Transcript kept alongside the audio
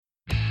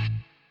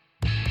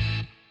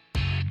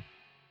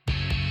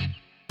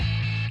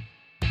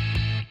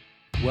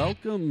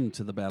Welcome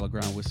to the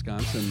Battleground,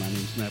 Wisconsin. My name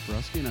is Matt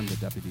Brusky, and I'm the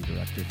Deputy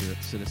Director here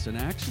at Citizen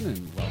Action,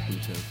 and welcome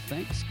to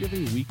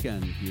Thanksgiving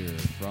weekend here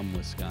from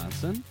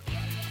Wisconsin.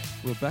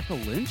 Rebecca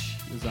Lynch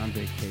is on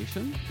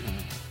vacation,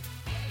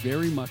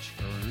 very much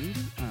earned.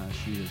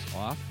 She is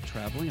off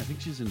traveling. I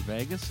think she's in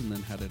Vegas and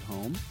then headed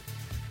home.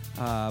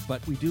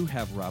 But we do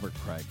have Robert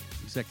Craig,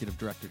 Executive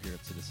Director here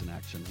at Citizen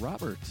Action.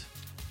 Robert.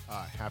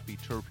 Happy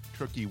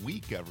Turkey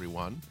Week,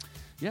 everyone.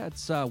 Yeah,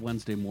 it's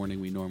Wednesday morning.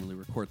 We normally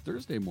record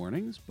Thursday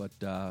mornings, but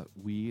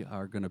we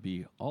are going to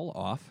be all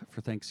off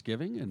for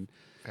Thanksgiving and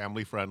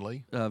Family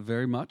friendly.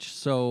 very much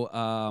so.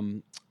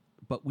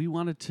 But we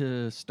wanted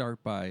to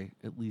start by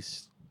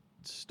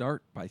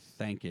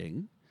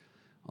thanking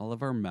all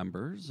of our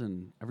members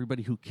and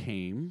everybody who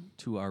came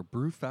to our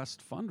Brewfest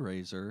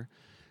fundraiser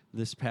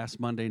this past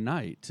Monday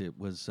night. It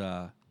was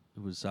a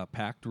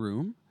packed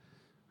room,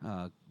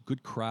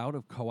 good crowd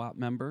of co-op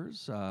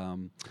members.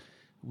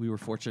 We were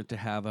fortunate to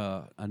have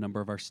a number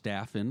of our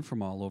staff in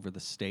from all over the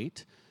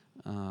state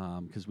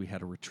because we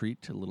had a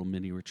little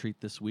mini retreat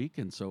this week,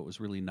 and so it was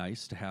really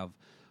nice to have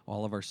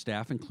all of our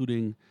staff,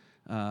 including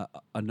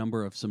a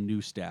number of some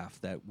new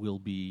staff that will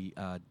be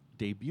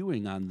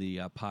debuting on the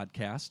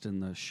podcast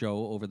and the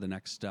show over the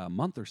next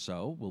month or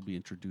so. We'll be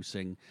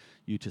introducing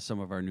you to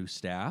some of our new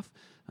staff.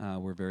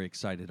 We're very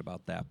excited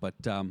about that. But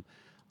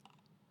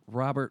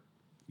Robert,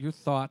 your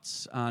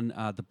thoughts on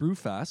the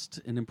Brewfest,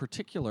 and in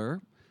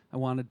particular, I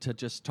wanted to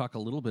just talk a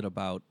little bit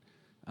about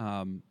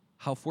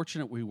how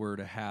fortunate we were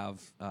to have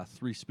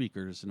three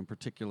speakers, and in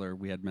particular,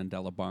 we had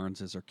Mandela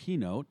Barnes as our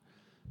keynote.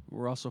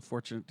 We're also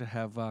fortunate to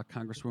have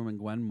Congresswoman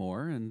Gwen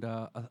Moore and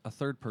a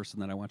third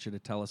person that I want you to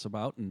tell us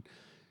about, and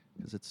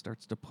because it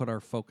starts to put our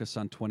focus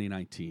on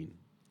 2019.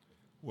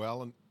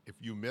 Well, and if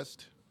you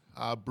missed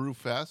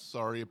Brewfest,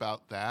 sorry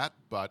about that,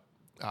 but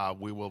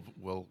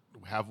we'll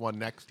have one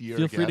next year.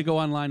 Feel again. free to go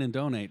online and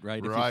donate,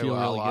 right? Right. If you feel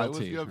well,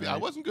 really guilty. I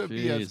wasn't going to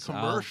be as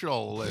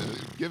commercial.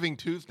 Giving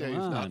Tuesday is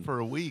not for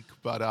a week,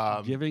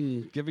 but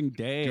Giving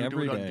Day do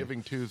every it on day.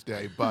 Giving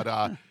Tuesday. But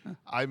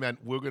I meant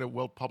we'll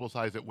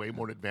publicize it way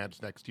more in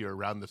advance next year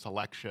around this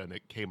election.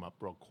 It came up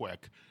real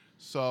quick,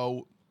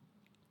 so.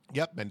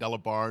 Yep,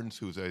 Mandela Barnes,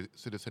 who's a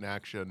Citizen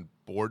Action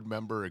board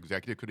member,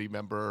 executive committee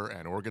member,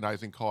 and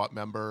organizing co-op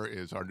member,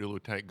 is our new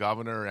lieutenant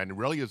governor, and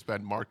really has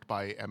been marked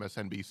by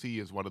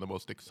MSNBC as one of the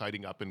most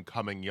exciting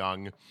up-and-coming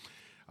young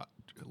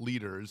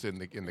leaders in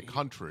the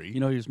country. You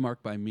know, he was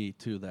marked by me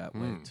too that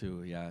way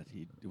too. Yeah,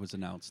 it was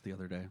announced the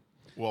other day.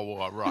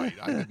 Well, right.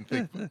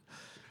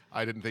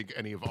 I didn't think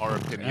any of our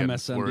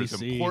opinions were as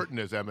MSNBC. important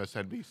as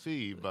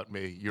MSNBC, but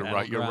you're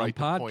right. You're Battleground right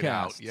to point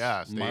out. Podcasts,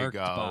 Yes, there you marked go.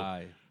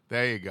 by.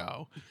 There you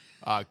go.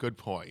 Good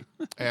point.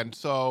 And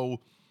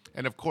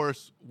of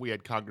course, we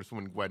had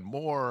Congresswoman Gwen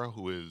Moore,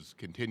 who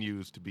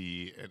continues to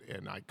be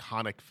an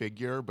iconic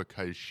figure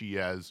because she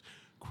has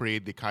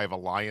created the kind of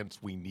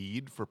alliance we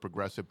need for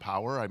progressive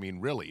power. I mean,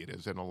 really, it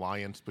is an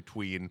alliance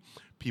between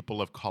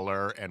people of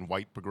color and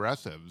white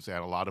progressives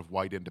and a lot of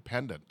white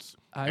independents.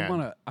 I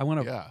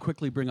want to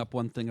quickly bring up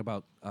one thing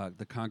about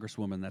the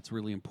Congresswoman that's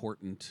really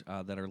important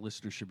that our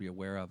listeners should be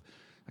aware of.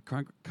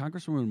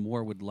 Congresswoman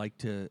Moore would like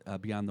to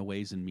be on the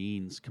Ways and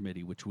Means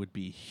Committee, which would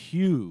be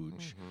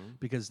huge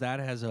because that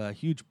has a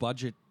huge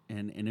budget,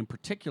 and in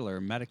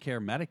particular, Medicare,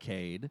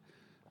 Medicaid.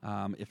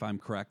 If I'm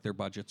correct, their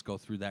budgets go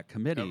through that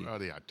committee.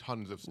 Yeah,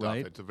 tons of stuff.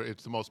 Right?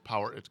 It's the most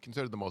It's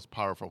considered the most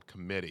powerful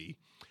committee,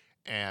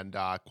 and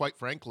quite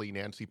frankly,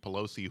 Nancy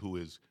Pelosi, who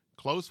is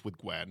close with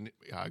Gwen,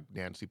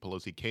 Nancy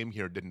Pelosi came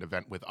here, did an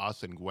event with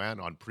us and Gwen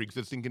on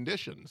pre-existing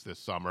conditions this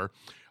summer.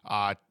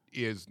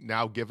 Is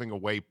now giving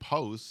away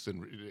posts,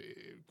 and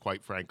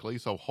quite frankly,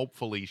 so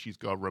hopefully she's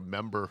going to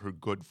remember her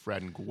good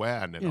friend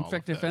Gwen. In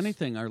fact, if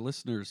anything, our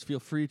listeners feel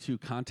free to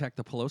contact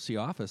the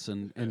Pelosi office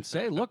and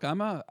say, "Look,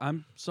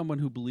 I'm someone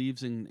who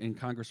believes in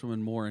Congresswoman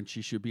Moore, and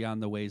she should be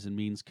on the Ways and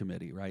Means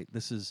Committee." Right?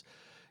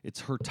 It's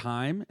her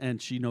time, and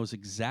she knows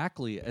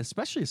exactly,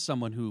 especially as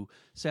someone who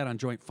sat on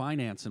Joint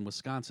Finance in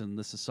Wisconsin.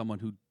 This is someone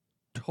who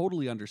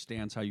totally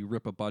understands how you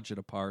rip a budget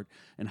apart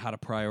and how to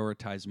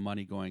prioritize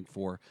money going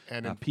for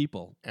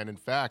people. And in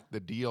fact, the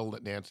deal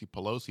that Nancy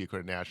Pelosi,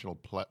 according to national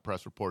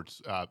press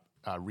reports,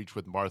 reached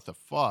with Martha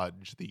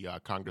Fudge, the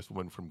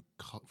congresswoman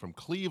from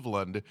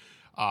Cleveland,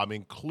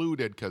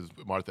 included, because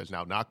Martha is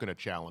now not going to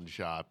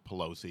challenge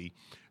Pelosi,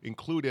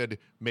 included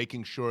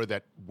making sure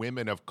that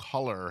women of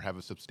color have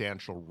a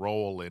substantial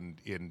role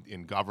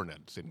in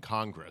governance in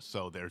Congress.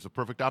 So there's a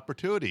perfect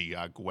opportunity.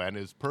 Gwen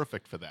is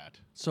perfect for that.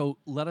 So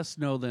let us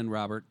know then,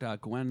 Robert.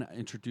 Gwen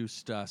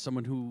introduced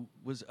someone who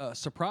was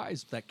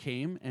surprised that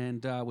came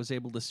and was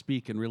able to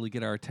speak and really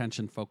get our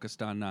attention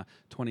focused on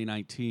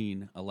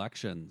 2019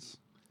 elections.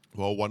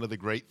 Well, one of the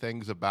great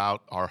things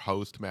about our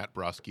host, Matt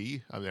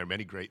Brusky, I mean, there are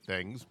many great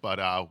things, but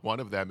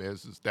one of them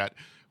is that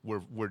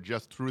we're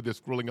just through this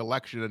grueling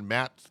election, and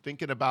Matt's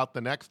thinking about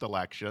the next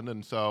election,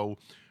 and so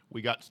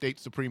we got state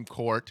Supreme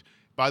Court.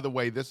 By the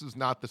way, this is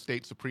not the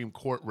state Supreme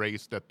Court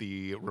race that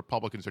the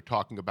Republicans are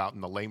talking about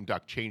in the lame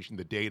duck changing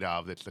the date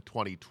of. It's the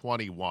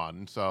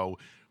 2021. So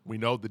We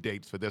know the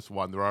dates for this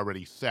one; they're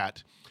already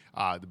set.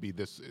 To be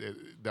this,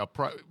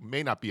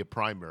 may not be a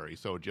primary,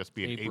 so it'll just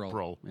be an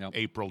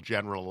April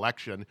general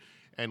election.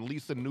 And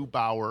Lisa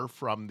Neubauer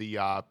from the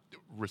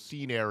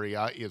Racine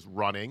area is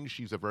running.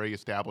 She's a very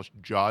established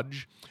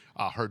judge.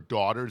 Her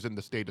daughter's in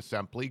the state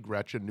assembly,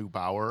 Gretchen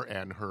Neubauer,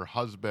 and her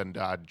husband,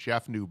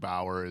 Jeff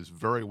Neubauer, is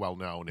very well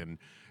known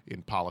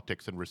in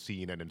politics in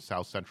Racine and in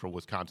South Central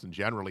Wisconsin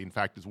generally. In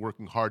fact, is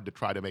working hard to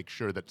try to make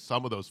sure that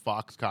some of those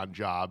Foxconn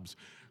jobs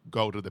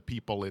go to the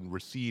people in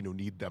Racine who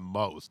need them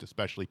most,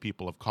 especially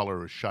people of color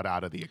who are shut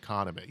out of the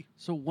economy.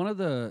 So one of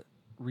the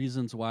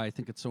reasons why I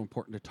think it's so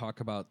important to talk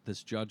about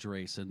this judge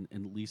race and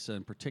Lisa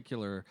in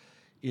particular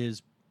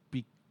is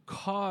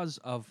because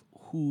of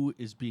who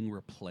is being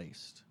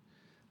replaced.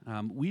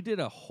 We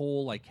did a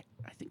whole, I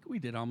think we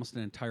did almost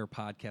an entire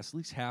podcast, at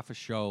least half a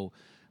show,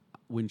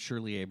 when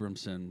Shirley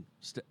Abramson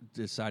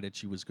decided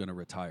she was going to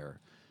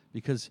retire.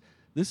 Because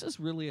this is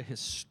really a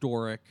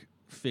historic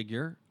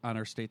figure on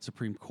our state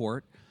Supreme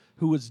Court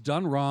who was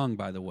done wrong,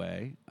 by the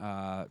way,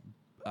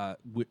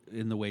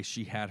 in the way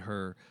she had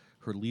her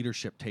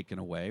leadership taken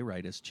away,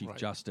 right, as Chief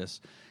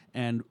Justice.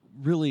 And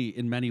really,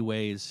 in many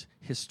ways,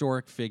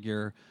 historic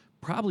figure,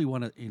 probably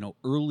one of,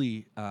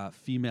 early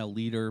female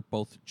leader,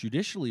 both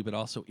judicially but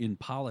also in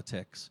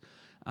politics.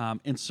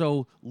 And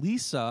so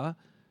Lisa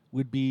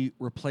would be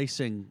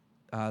replacing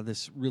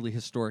this really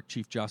historic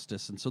Chief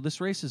Justice. And so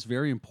this race is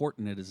very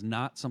important. It is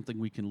not something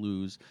we can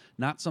lose,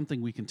 not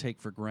something we can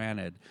take for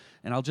granted.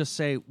 And I'll just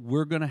say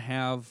we're going to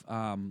have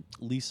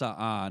Lisa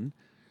on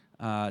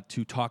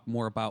to talk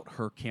more about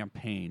her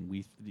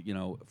campaign,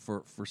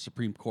 for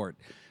Supreme Court,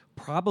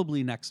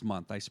 probably next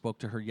month. I spoke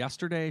to her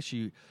yesterday.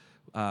 She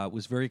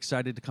was very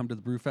excited to come to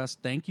the Brewfest.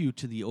 Thank you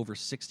to the over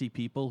 60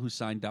 people who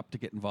signed up to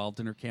get involved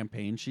in her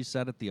campaign, she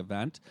said at the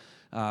event,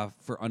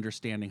 for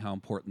understanding how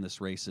important this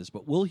race is.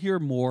 But we'll hear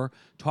more,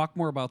 talk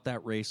more about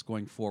that race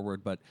going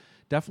forward, but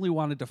definitely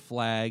wanted to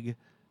flag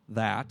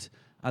that.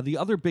 The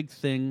other big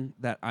thing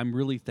that I'm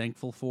really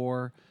thankful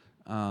for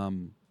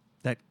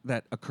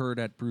that occurred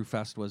at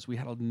Brewfest was we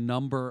had a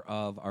number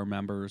of our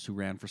members who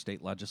ran for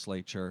state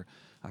legislature,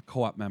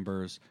 co-op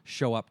members,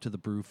 show up to the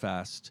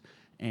Brewfest,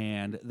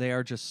 and they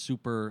are just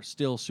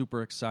still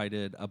super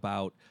excited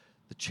about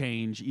the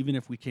change, even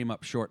if we came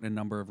up short in a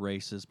number of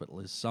races. But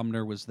Liz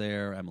Sumner was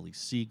there, Emily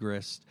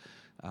Segrist,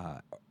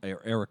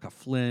 Erica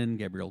Flynn,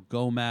 Gabriel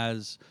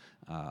Gomez,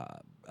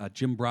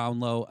 Jim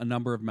Brownlow, a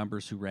number of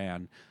members who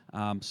ran.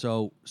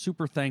 So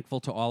super thankful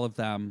to all of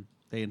them.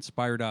 They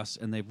inspired us,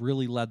 and they've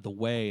really led the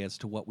way as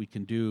to what we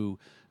can do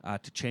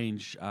to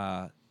change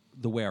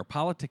the way our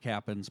politic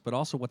happens, but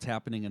also what's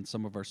happening in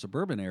some of our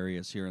suburban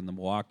areas here in the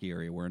Milwaukee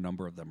area where a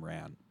number of them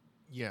ran.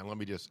 Yeah, let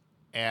me just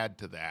add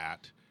to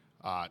that.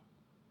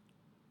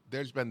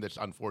 There's been this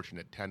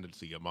unfortunate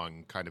tendency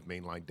among kind of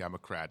mainline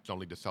Democrats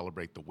only to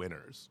celebrate the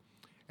winners.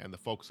 And the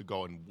folks who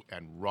go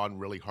and run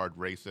really hard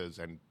races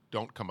and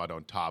don't come out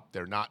on top,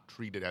 they're not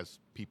treated as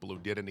people who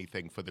did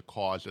anything for the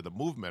cause or the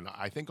movement.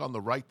 I think on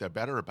the right, they're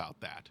better about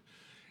that.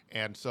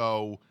 And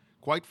so,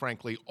 quite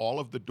frankly, all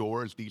of the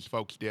doors these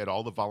folks did,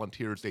 all the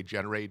volunteers they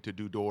generated to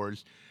do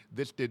doors,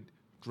 this did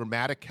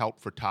dramatic help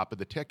for top of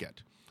the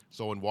ticket.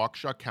 So in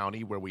Waukesha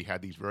County, where we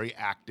had these very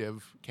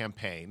active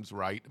campaigns,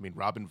 right? I mean,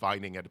 Robin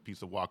Vining had a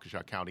piece of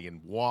Waukesha County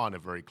and won a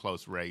very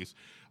close race.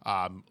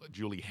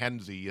 Julie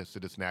Henze, a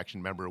Citizen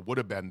Action member, would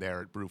have been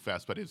there at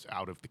Brewfest, but is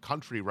out of the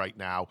country right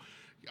now,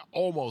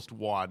 almost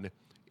won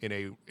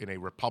in a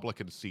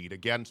Republican seat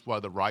against one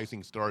of the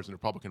rising stars in the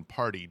Republican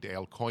Party,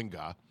 Dale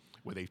Koinga,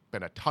 where they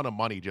spent a ton of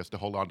money just to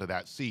hold on to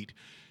that seat.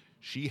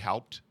 She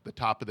helped the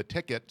top of the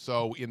ticket.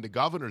 So in the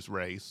governor's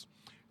race,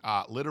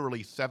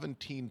 literally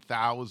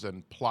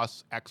 17,000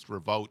 plus extra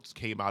votes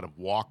came out of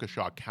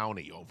Waukesha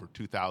County over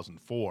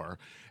 2004.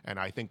 And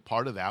I think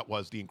part of that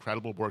was the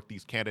incredible work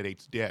these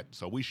candidates did.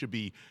 So we should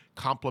be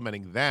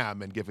complimenting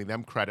them and giving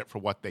them credit for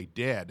what they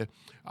did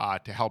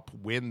to help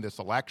win this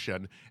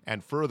election,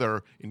 and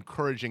further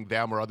encouraging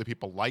them or other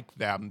people like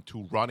them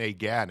to run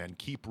again and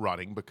keep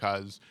running,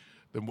 because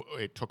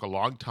it took a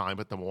long time,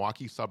 but the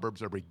Milwaukee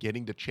suburbs are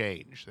beginning to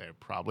change. They're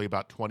probably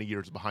about 20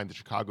 years behind the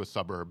Chicago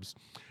suburbs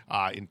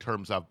in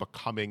terms of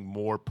becoming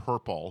more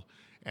purple.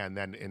 And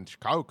then in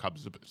Chicago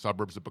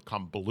suburbs have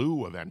become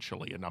blue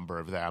eventually, a number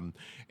of them.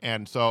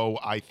 And so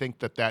I think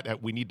that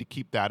we need to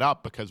keep that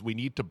up, because we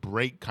need to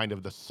break kind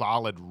of the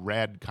solid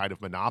red kind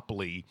of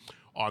monopoly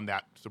on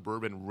that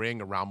suburban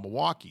ring around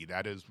Milwaukee.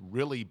 That has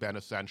really been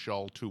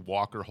essential to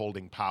Walker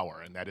holding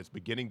power, and that is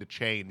beginning to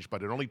change,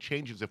 but it only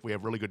changes if we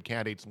have really good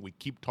candidates and we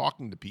keep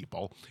talking to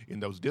people in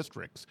those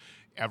districts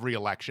every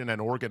election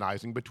and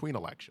organizing between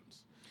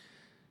elections.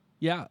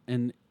 Yeah,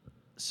 and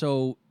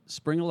so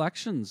spring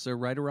elections are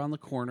right around the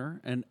corner,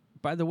 and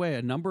by the way,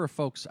 a number of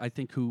folks I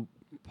think who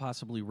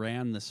possibly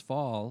ran this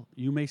fall,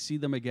 you may see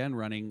them again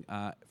running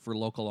for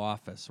local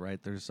office,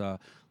 right? There's a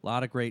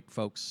lot of great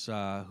folks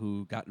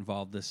who got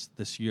involved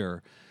this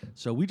year.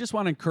 So we just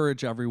want to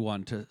encourage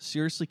everyone to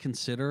seriously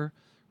consider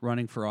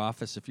running for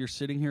office. If you're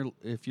sitting here,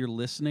 if you're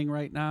listening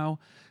right now,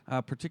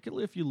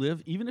 particularly if you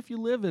live, even if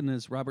you live in,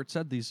 as Robert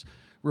said, these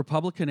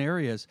Republican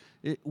areas,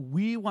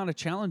 we want to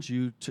challenge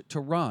you to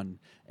run.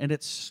 And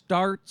it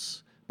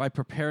starts by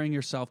preparing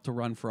yourself to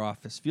run for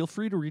office. Feel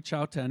free to reach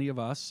out to any of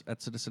us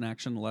at Citizen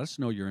Action and let us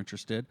know you're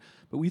interested.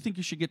 But we think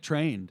you should get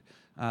trained.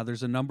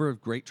 There's a number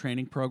of great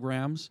training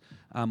programs.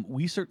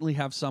 We certainly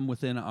have some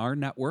within our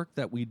network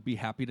that we'd be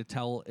happy to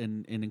tell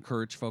and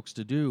encourage folks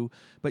to do.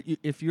 But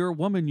if you're a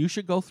woman, you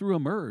should go through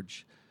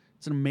Emerge.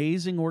 It's an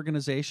amazing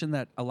organization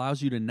that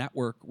allows you to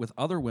network with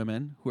other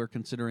women who are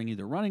considering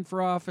either running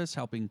for office,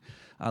 helping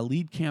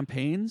lead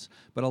campaigns.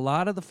 But a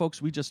lot of the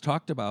folks we just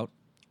talked about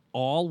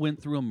all went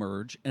through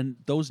Emerge, and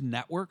those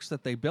networks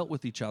that they built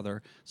with each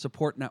other,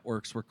 support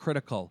networks, were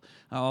critical.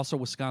 Also,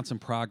 Wisconsin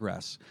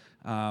Progress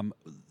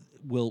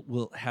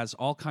has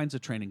all kinds of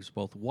trainings,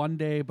 both one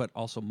day but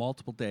also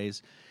multiple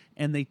days,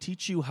 and they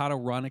teach you how to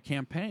run a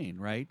campaign,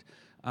 right?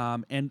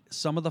 And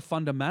some of the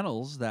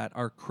fundamentals that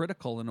are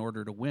critical in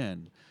order to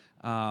win.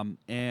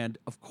 And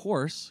of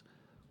course,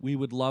 we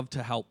would love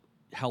to help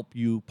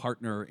you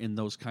partner in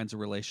those kinds of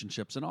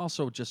relationships, and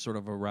also just sort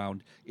of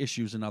around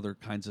issues and other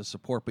kinds of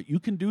support. But you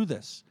can do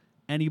this.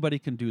 Anybody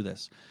can do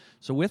this.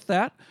 So with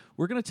that,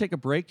 we're going to take a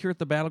break here at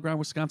the Battleground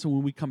Wisconsin.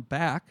 When we come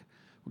back,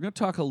 we're going to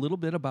talk a little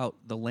bit about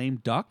the lame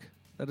duck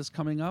that is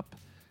coming up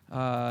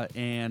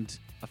and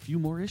a few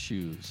more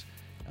issues.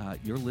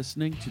 You're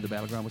listening to the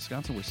Battleground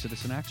Wisconsin. We're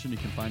Citizen Action. You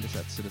can find us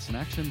at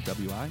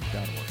citizenactionwi.org.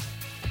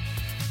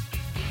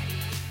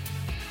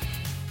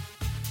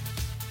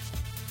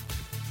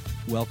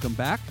 Welcome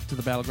back to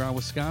the Battleground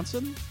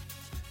Wisconsin.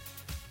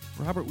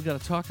 Robert, we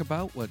got to talk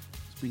about what's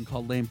being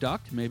called lame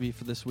duck. Maybe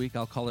for this week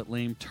I'll call it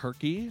lame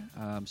turkey.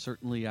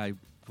 Certainly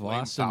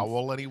Voss lame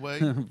fowl, anyway.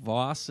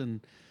 Voss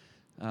and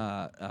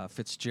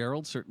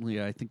Fitzgerald.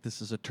 Certainly, I think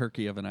this is a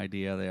turkey of an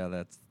idea.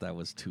 Yeah, that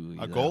was too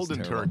a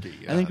golden turkey.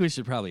 Yeah. I think we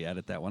should probably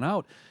edit that one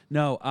out.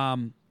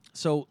 No,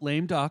 so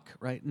lame duck,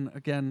 right? And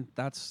again,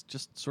 that's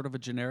just sort of a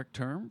generic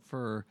term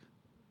for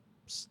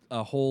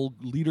a whole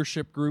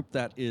leadership group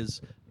that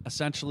is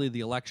essentially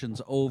the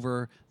election's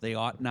over. They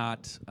ought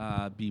not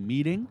be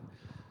meeting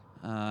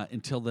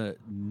until the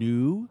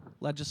new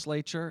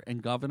legislature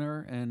and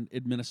governor and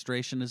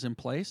administration is in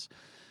place.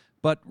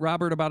 But,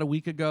 Robert, about a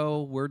week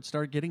ago, word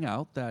started getting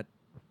out that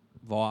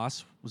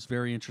Voss was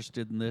very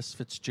interested in this.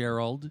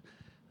 Fitzgerald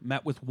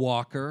met with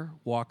Walker.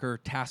 Walker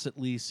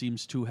tacitly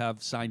seems to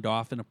have signed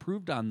off and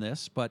approved on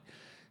this. But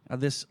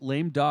this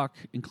lame duck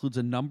includes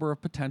a number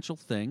of potential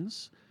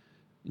things,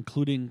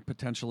 including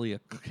potentially a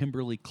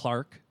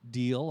Kimberly-Clark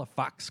deal, a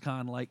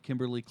Foxconn-like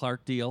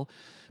Kimberly-Clark deal.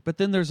 But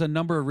then there's a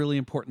number of really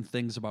important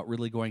things about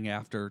really going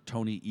after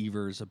Tony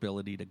Evers'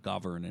 ability to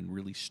govern and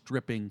really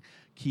stripping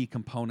key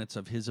components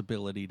of his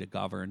ability to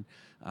govern.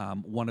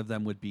 One of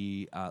them would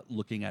be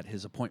looking at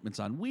his appointments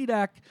on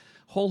WEDC,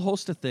 whole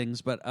host of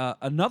things. But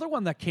another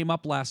one that came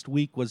up last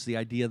week was the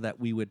idea that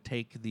we would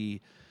take the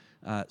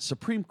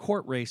Supreme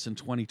Court race in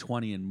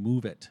 2020 and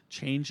move it,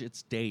 change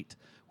its date,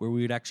 where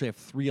we would actually have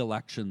 3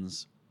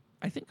 elections,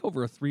 I think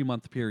over a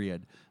 3-month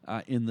period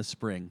in the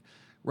spring.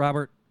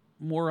 Robert,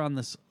 more on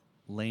this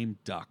lame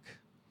duck.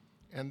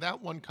 And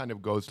that one kind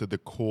of goes to the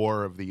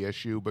core of the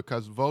issue,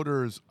 because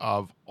voters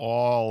of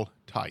all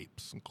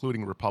types,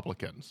 including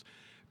Republicans,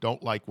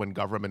 don't like when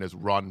government is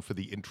run for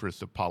the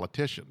interests of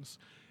politicians.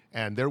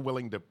 And they're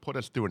willing to put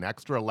us through an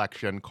extra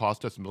election,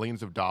 cost us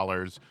millions of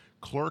dollars.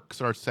 Clerks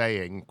are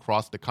saying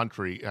across the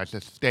country, as a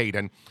state,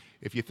 and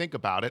if you think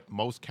about it,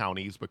 most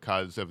counties,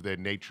 because of the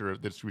nature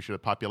of the distribution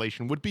of the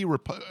population, would be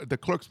the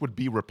clerks would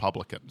be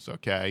Republicans,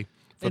 okay,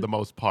 for the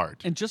most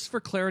part. And just for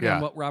clarity on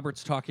what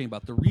Robert's talking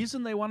about, the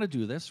reason they want to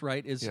do this,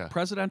 right, is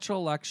presidential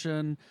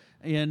election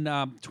in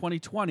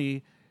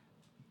 2020,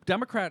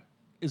 Democrat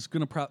is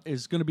going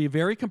to be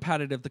very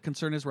competitive. The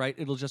concern is, right,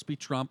 it'll just be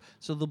Trump.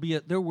 So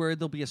they're worried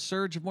there'll be a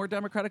surge of more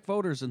Democratic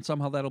voters, and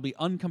somehow that'll be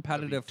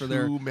uncompetitive for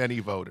too many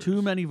voters.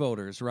 Too many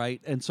voters,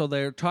 right? And so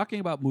they're talking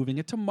about moving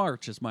it to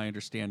March, is my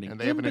understanding. And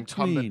they have an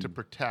incumbent to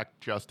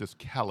protect Justice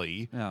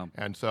Kelly. Yeah.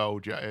 And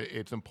so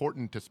it's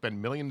important to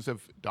spend millions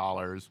of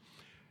dollars,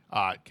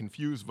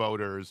 confuse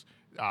voters.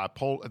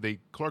 The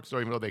clerks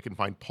don't even know they can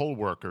find poll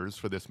workers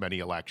for this many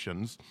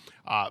elections,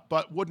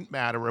 but wouldn't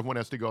matter. Everyone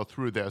has to go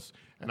through this.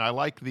 And I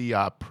like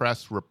the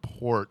press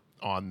report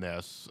on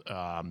this.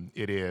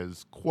 It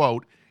is,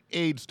 quote,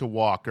 aides to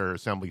Walker,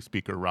 Assembly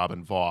Speaker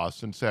Robin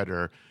Voss, and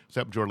Senator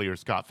Majority Leader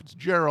Scott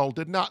Fitzgerald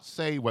did not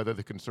say whether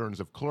the concerns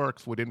of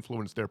clerks would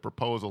influence their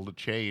proposal to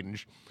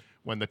change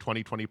when the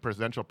 2020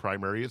 presidential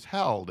primary is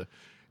held.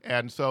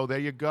 And so there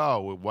you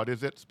go. What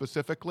is it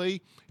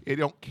specifically? They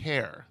don't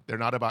care. They're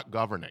not about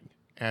governing.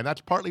 And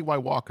that's partly why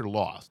Walker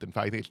lost. In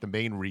fact, I think it's the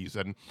main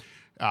reason.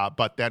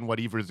 But then what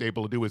Evers is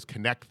able to do is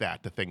connect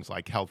that to things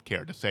like health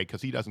care, to say,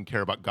 because he doesn't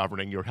care about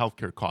governing, your health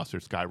care costs are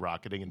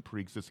skyrocketing, and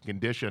pre-existing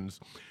conditions,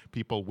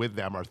 people with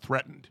them are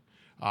threatened.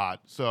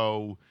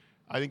 So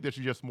I think this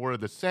is just more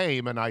of the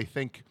same, and I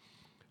think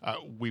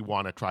we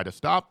want to try to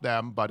stop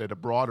them, but at a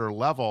broader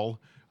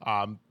level,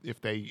 if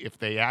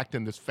they act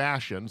in this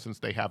fashion, since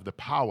they have the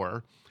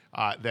power,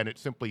 then it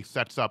simply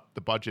sets up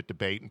the budget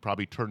debate and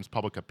probably turns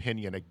public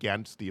opinion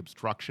against the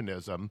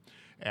obstructionism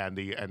and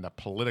the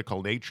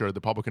political nature of the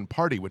Republican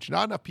Party, which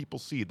not enough people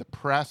see. The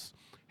press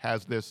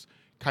has this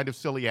kind of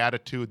silly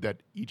attitude that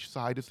each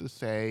side is the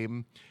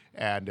same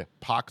and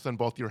pox on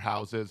both your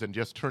houses, and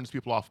just turns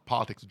people off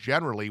politics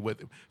generally,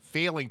 with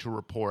failing to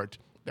report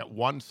that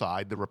one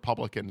side, the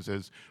Republicans,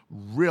 is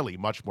really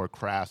much more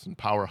crass and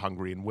power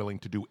hungry and willing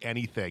to do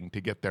anything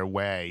to get their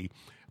way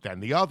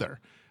than the other.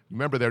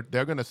 Remember,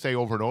 they're going to say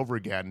over and over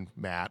again,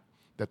 Matt,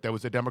 that there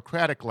was a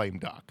Democratic lame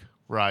duck,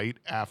 right,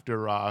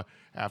 after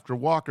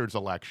Walker's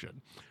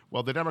election.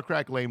 Well, the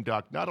Democratic lame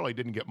duck not only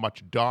didn't get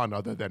much done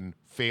other than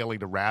failing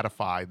to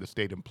ratify the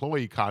state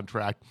employee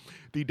contract,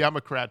 the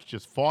Democrats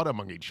just fought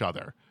among each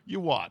other.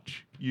 You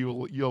watch.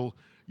 You'll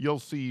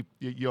see.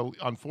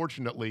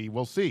 Unfortunately,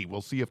 we'll see.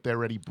 We'll see if there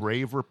are any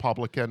brave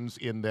Republicans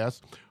in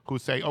this who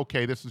say,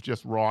 okay, this is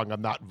just wrong.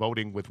 I'm not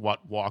voting with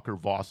what Walker,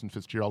 Vos, and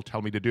Fitzgerald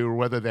tell me to do, or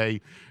whether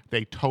they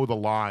toe the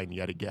line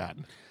yet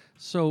again.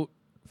 So,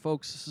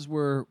 folks, this is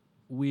where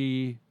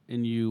we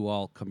and you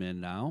all come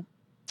in now.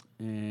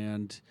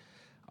 And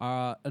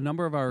a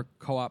number of our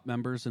co-op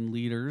members and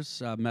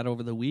leaders met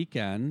over the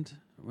weekend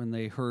when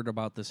they heard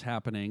about this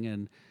happening,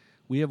 and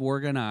we have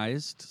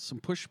organized some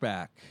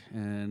pushback,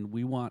 and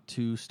we want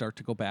to start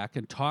to go back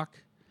and talk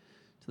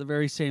to the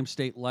very same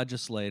state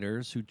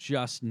legislators who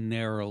just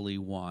narrowly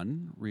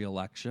won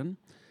re-election,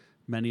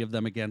 many of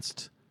them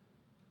against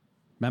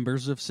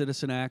members of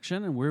Citizen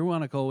Action, and we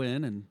want to go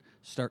in and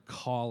start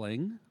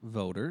calling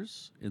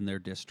voters in their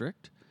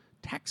district,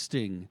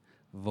 texting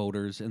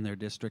voters in their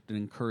district, and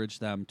encourage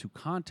them to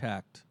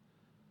contact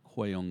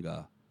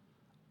Koyunga,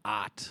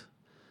 Ott,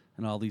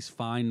 and all these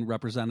fine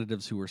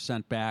representatives who were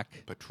sent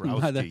back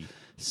by the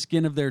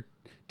skin of their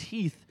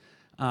teeth.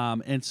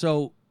 And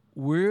so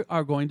we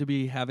are going to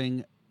be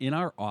having in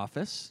our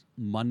office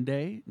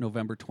Monday,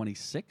 November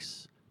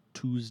 26th,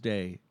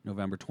 Tuesday,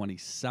 November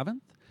 27th,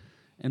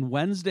 and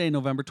Wednesday,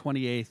 November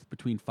 28th,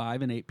 between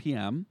 5 and 8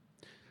 p.m.,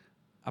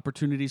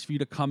 opportunities for you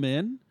to come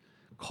in,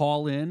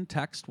 call in,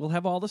 text. We'll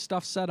have all the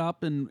stuff set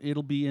up, and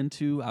it'll be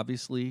into,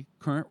 obviously,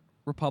 current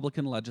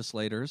Republican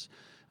legislators,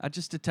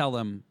 just to tell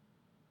them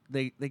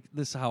this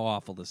is how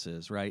awful this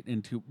is, right?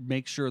 And to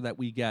make sure that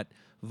we get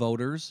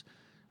voters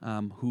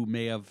who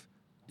may have,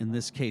 in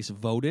this case,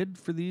 voted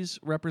for these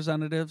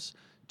representatives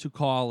to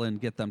call and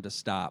get them to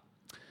stop.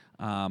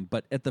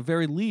 But at the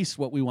very least,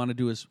 what we want to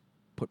do is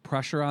put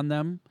pressure on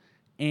them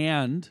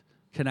and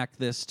connect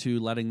this to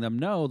letting them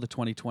know the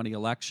 2020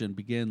 election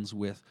begins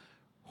with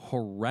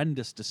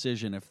horrendous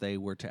decision if they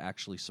were to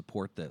actually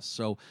support this.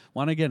 So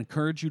want to again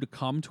encourage you to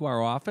come to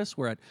our office.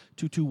 We're at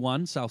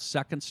 221 South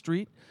 2nd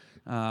Street,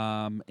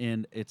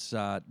 and it's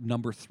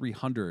number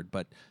 300.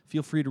 But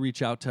feel free to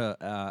reach out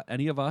to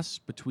any of us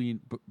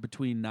between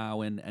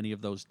now and any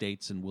of those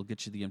dates, and we'll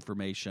get you the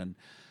information.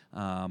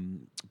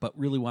 But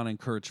really want to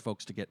encourage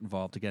folks to get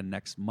involved again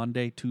next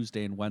Monday,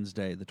 Tuesday, and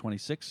Wednesday, the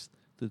 26th.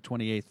 The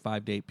 28th,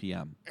 5 to 8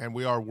 p.m. And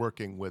we are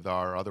working with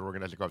our other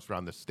organizing groups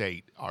around the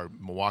state. Our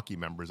Milwaukee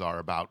members are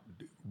about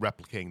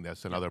replicating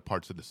this in other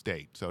parts of the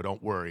state. So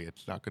don't worry,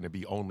 it's not going to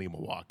be only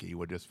Milwaukee.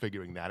 We're just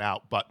figuring that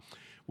out. But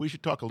we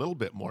should talk a little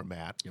bit more,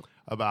 Matt,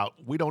 about,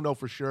 we don't know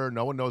for sure.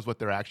 No one knows what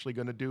they're actually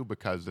going to do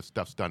because this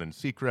stuff's done in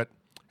secret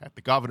at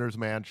the governor's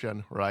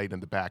mansion, right, in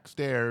the back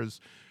stairs.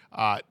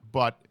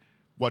 But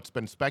what's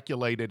been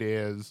speculated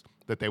is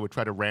that they would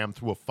try to ram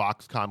through a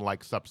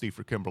Foxconn-like subsidy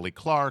for Kimberly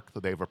Clark,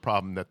 that they have a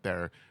problem that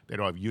they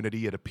don't have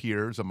unity, it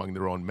appears, among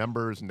their own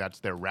members, and that's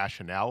their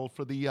rationale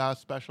for the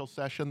special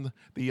session,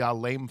 the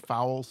lame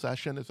fowl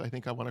session, as I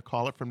think I want to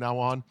call it from now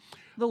on.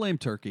 The lame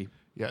turkey.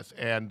 Yes,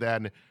 and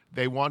then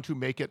they want to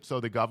make it so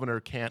the governor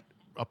can't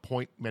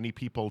appoint many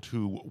people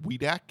to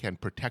WEDC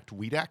and protect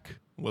WEDC.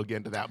 We'll get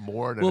into that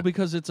more. Well,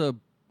 because it's a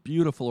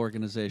beautiful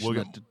organization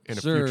that in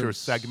a future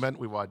segment,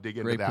 we want to dig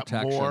into that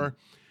more.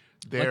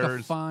 There's like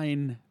a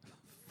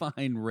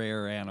fine,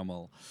 rare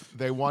animal.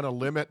 They want to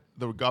limit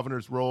the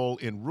governor's role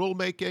in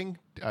rulemaking.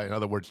 In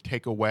other words,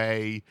 take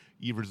away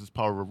Evers'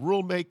 power of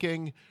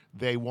rulemaking.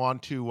 They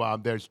want to,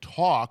 there's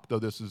talk,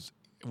 though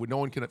no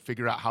one can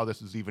figure out how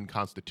this is even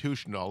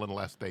constitutional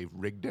unless they've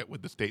rigged it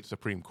with the state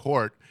Supreme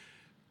Court.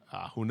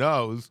 Who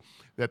knows,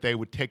 that they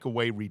would take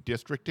away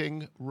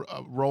redistricting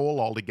role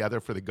altogether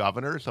for the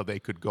governor so they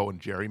could go and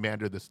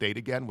gerrymander the state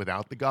again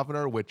without the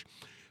governor, which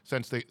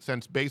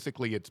since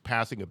basically it's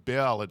passing a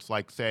bill, it's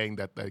like saying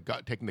that they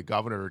taking the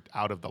governor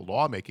out of the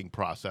lawmaking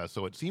process.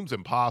 So it seems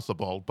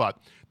impossible, but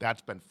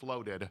that's been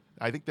floated.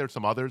 I think there's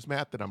some others,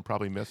 Matt, that I'm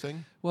probably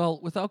missing. Well,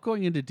 without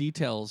going into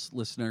details,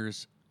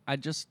 listeners, I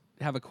just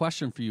have a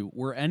question for you.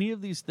 Were any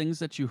of these things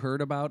that you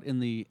heard about in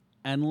the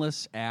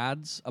endless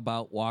ads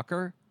about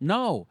Walker?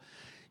 No.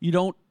 You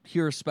don't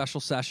hear a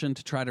special session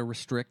to try to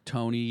restrict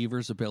Tony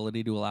Evers'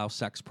 ability to allow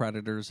sex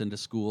predators into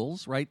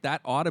schools, right? That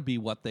ought to be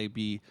what they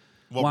be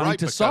wanting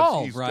to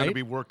solve, he's right? going to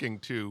be working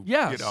to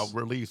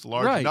release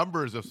large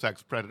numbers of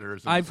sex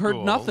predators in I've schools.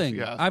 heard nothing.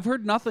 Yes. I've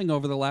heard nothing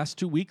over the last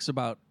 2 weeks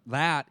about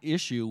that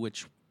issue,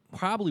 which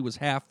probably was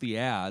half the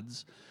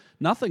ads.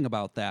 Nothing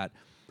about that.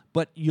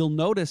 But you'll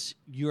notice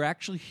you're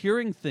actually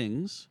hearing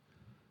things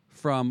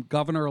from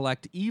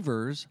Governor-elect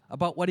Evers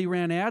about what he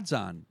ran ads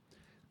on.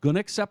 Going to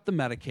accept the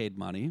Medicaid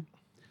money,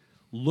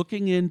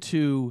 looking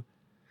into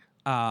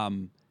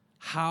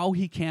how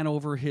he can,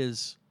 over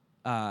his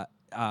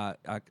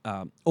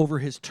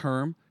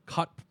term,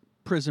 cut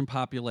prison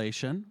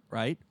population,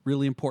 right?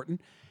 Really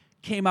important.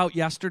 Came out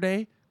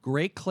yesterday,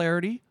 great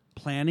clarity,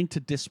 planning to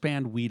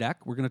disband WEDC.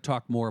 We're going to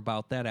talk more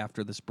about that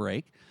after this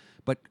break.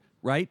 But,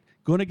 right,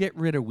 going to get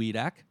rid of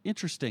WEDC.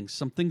 Interesting.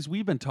 Some things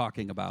we've been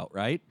talking about,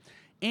 right?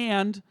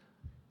 And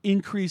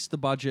increase the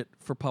budget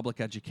for public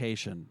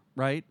education,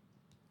 right?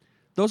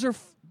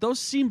 Those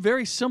seem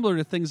very similar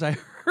to things I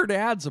heard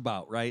ads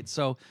about, right?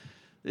 So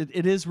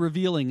it is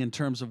revealing in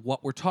terms of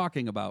what we're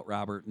talking about,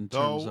 Robert, in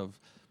terms of...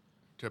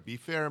 To be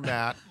fair,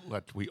 Matt,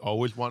 we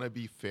always want to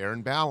be fair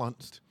and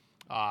balanced.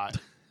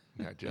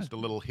 Just a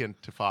little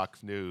hint to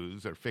Fox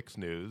News or Fix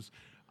News.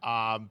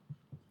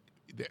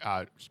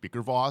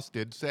 Speaker Voss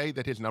did say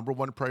that his number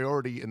one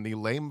priority in the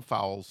lame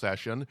foul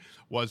session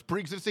was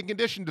pre-existing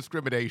condition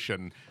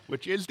discrimination,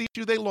 which is the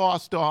issue they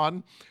lost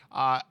on.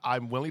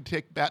 I'm willing to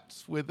take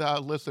bets with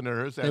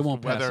listeners as they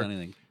won't to whether pass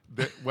anything.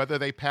 Whether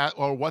they pass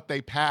or what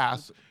they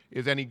pass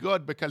is any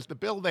good, because the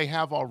bill they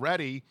have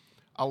already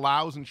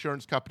allows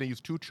insurance companies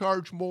to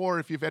charge more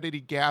if you've had any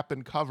gap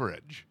in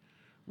coverage,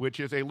 which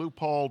is a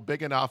loophole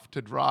big enough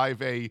to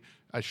drive a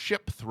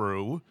ship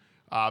through.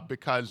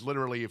 Because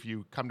literally, if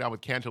you come down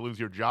with cancer, lose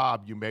your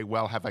job, you may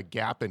well have a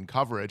gap in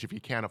coverage. If you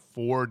can't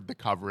afford the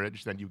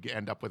coverage, then you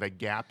end up with a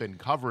gap in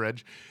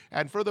coverage.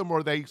 And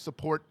furthermore, they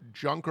support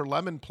junk or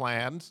lemon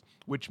plans,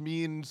 which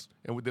means,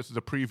 and this is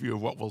a preview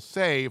of what we'll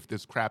say if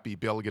this crappy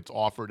bill gets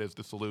offered as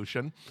the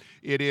solution,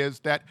 it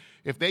is that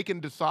if they can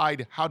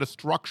decide how to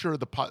structure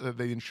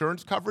the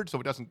insurance coverage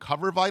so it doesn't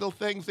cover vital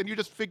things, then you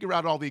just figure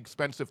out all the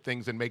expensive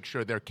things and make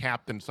sure they're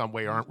capped in some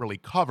way or aren't really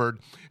covered.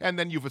 And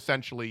then you've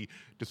essentially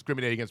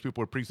discriminated against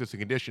people with pre-existing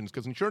conditions,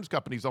 because insurance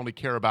companies only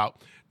care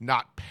about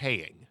not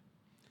paying,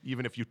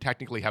 even if you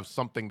technically have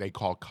something they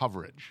call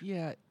coverage.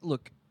 Yeah,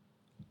 look,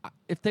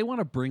 if they want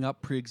to bring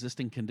up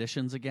pre-existing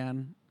conditions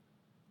again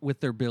with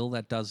their bill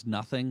that does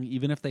nothing,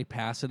 even if they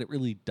pass it, it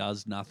really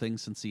does nothing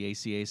since the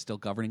ACA is still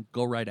governing,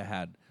 go right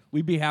ahead.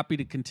 We'd be happy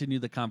to continue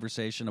the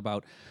conversation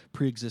about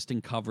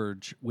pre-existing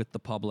coverage with the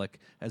public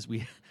as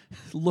we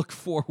look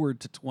forward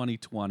to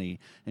 2020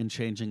 and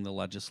changing the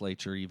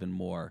legislature even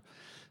more.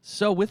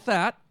 So with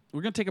that,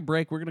 we're going to take a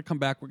break. We're going to come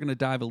back. We're going to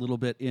dive a little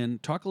bit in,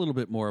 talk a little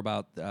bit more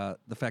about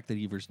the fact that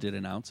Evers did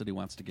announce that he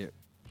wants to get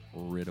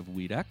rid of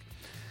WEDC.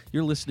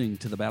 You're listening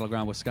to the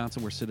Battleground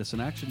Wisconsin. We're Citizen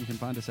Action. You can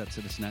find us at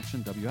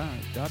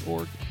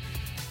citizenactionwi.org.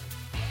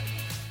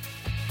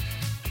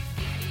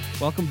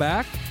 Welcome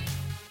back.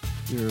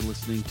 You're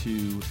listening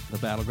to the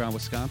Battleground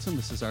Wisconsin.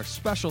 This is our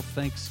special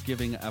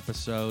Thanksgiving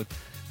episode.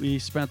 We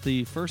spent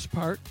the first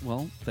part,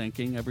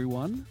 thanking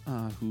everyone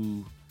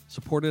who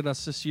supported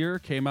us this year,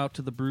 came out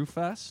to the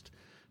Brewfest,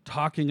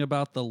 talking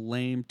about the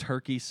lame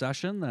turkey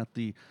session that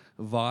the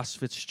Voss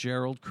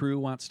Fitzgerald crew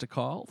wants to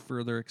call,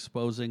 further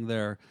exposing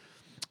their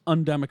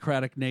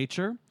undemocratic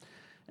nature.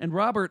 And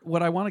Robert,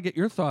 what I want to get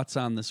your thoughts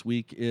on this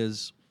week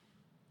is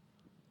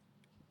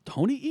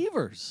Tony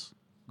Evers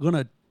going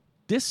to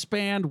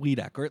disband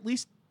WEDC, or at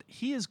least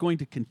he is going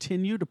to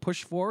continue to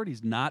push forward.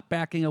 He's not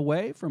backing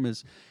away from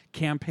his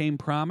campaign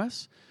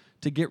promise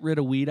to get rid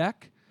of WEDC,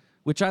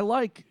 which I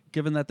like,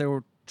 given that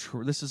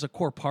this is a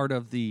core part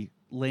of the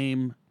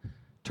lame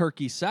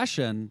turkey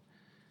session.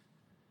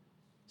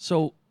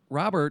 So,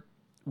 Robert,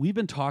 we've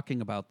been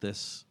talking about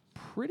this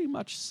pretty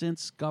much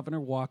since Governor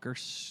Walker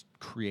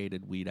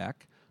created WEDC,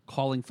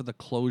 calling for the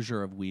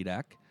closure of WEDC.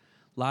 A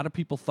lot of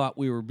people thought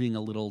we were being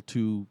a little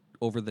too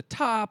over the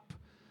top.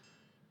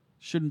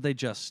 Shouldn't they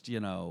just,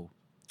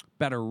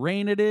 better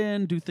rein it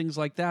in, do things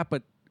like that?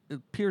 But it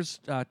appears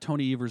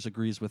Tony Evers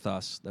agrees with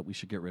us that we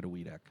should get rid of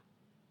WEDC.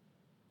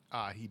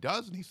 He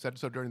does, and he said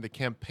so during the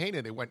campaign,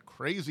 and they went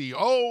crazy.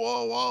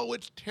 Oh,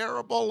 it's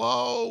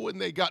terrible, and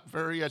they got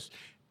various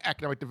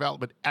economic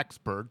development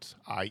experts,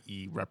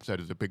 i.e.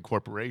 representatives of big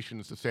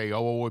corporations, to say, it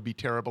would be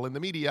terrible in the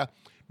media.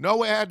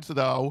 No ads,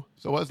 though.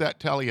 So what does that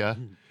tell you?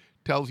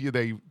 Tells you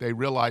they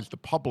realized the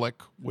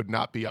public would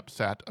not be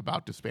upset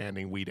about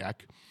disbanding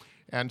WEDC.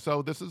 And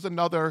so this is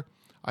another,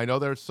 I know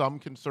there's some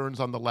concerns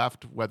on the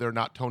left whether or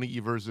not Tony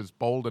Evers is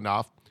bold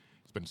enough.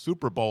 He's been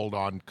super bold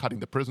on cutting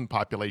the prison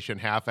population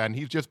half, and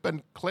he's just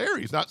been clear.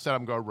 He's not said,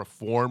 I'm going to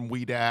reform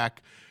WEDC.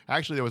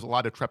 Actually, there was a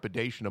lot of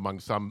trepidation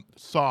among some,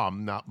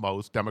 not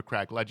most,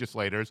 Democratic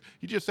legislators.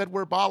 He just said,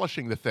 we're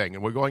abolishing the thing,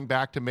 and we're going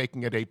back to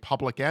making it a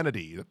public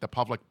entity, that the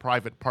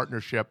public-private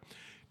partnership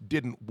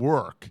didn't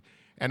work.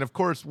 And, of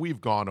course, we've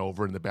gone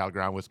over in the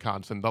Battleground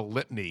Wisconsin the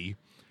litany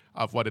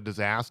of what a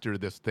disaster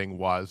this thing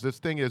was. This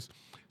thing is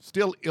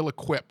still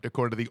ill-equipped,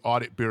 according to the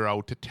Audit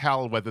Bureau, to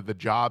tell whether the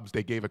jobs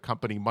they gave a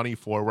company money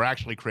for were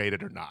actually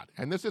created or not.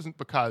 And this isn't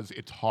because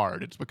it's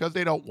hard. It's because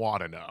they don't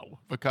want to know.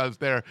 Because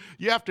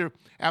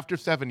after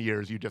 7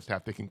 years, you just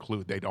have to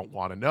conclude they don't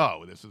want to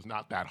know. This is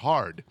not that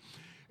hard.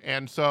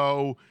 And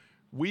so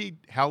we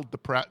held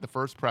the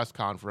first press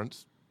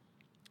conference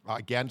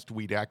against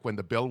WEDC when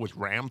the bill was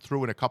rammed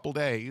through in a couple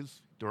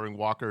days during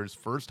Walker's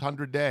first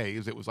 100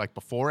 days. It was like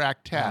before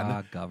Act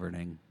 10.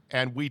 Governing.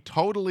 And we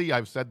totally,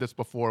 I've said this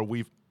before,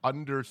 we've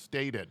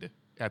understated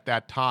at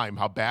that time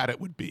how bad it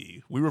would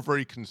be. We were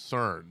very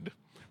concerned.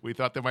 We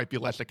thought there might be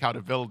less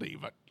accountability,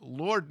 but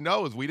Lord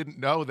knows we didn't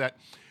know that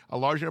a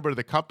large number of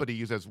the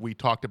companies, as we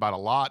talked about a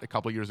lot a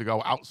couple of years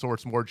ago,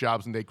 outsourced more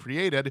jobs than they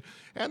created.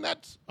 And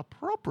that's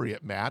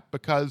appropriate, Matt,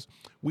 because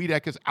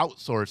WEDC is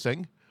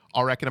outsourcing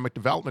our economic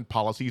development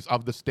policies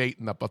of the state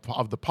and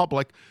of the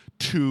public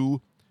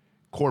to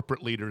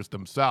corporate leaders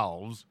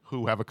themselves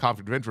who have a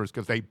conflict of interest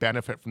because they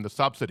benefit from the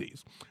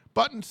subsidies.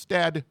 But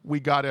instead, we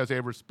got as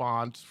a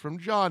response from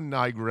John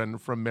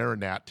Nygren from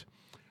Marinette,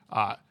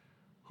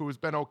 who has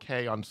been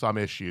okay on some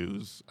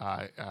issues,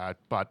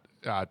 but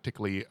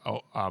particularly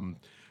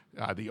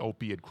the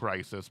opiate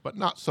crisis, but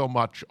not so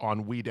much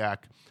on WEDC,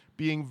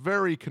 being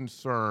very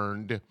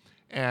concerned.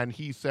 And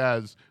he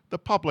says the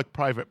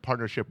public-private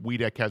partnership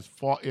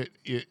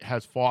WEDC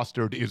has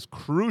fostered is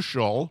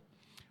crucial,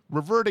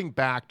 reverting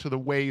back to the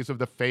ways of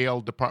the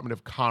failed Department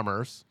of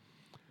Commerce.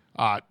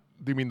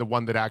 You mean the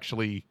one that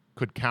actually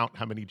could count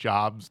how many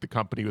jobs the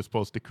company was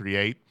supposed to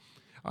create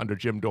under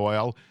Jim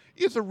Doyle,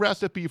 is a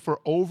recipe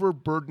for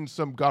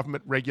overburdensome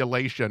government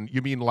regulation.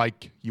 You mean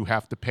like you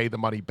have to pay the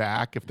money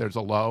back if there's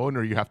a loan,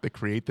 or you have to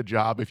create the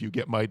job if you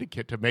get money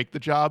to make the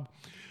job?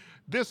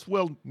 This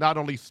will not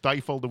only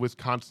stifle the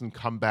Wisconsin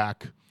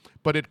comeback,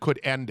 but it could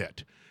end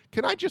it.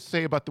 Can I just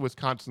say about the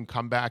Wisconsin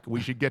comeback,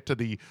 we should get to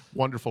the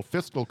wonderful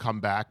fiscal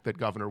comeback that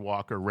Governor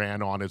Walker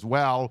ran on as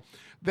well,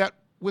 that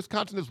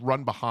Wisconsin is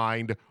run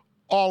behind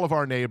all of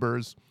our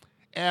neighbors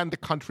and the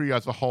country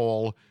as a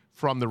whole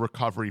from the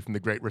recovery from the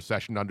Great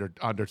Recession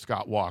under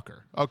Scott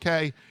Walker,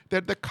 okay?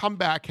 That the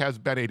comeback has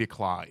been a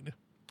decline,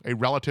 a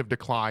relative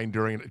decline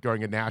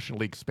during a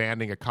nationally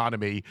expanding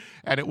economy,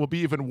 and it will be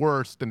even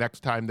worse the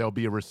next time there'll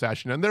be a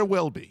recession, and there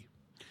will be.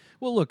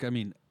 Well, look, I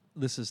mean,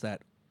 this is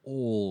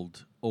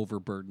old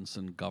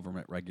overburdensome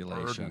government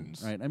regulation,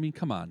 right? I mean,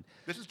 come on.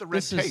 This is the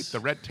red tape. The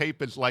red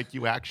tape is like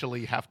you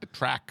actually have to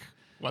track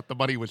what the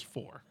money was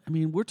for. I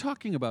mean, we're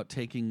talking about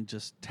taking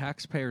just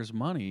taxpayers'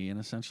 money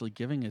and essentially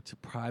giving it to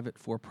private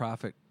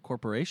for-profit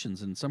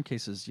corporations, in some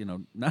cases,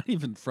 not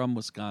even from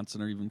Wisconsin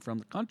or even from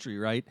the country,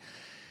 right?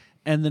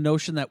 And the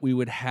notion that we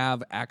would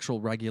have actual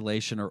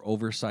regulation or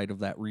oversight of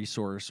that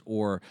resource,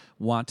 or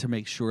want to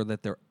make sure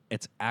that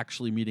it's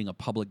actually meeting a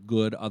public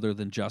good other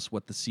than just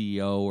what the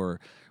CEO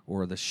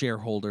or the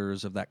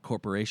shareholders of that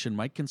corporation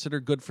might consider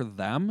good for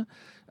them,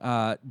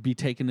 be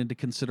taken into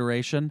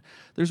consideration.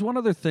 There's one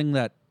other thing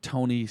that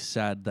Tony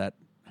said that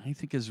I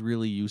think is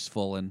really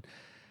useful, and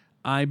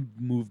I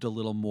moved a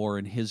little more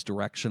in his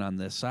direction on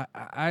this.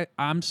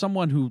 I'm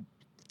someone who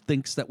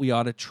thinks that we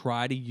ought to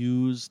try to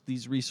use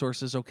these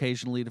resources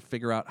occasionally to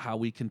figure out how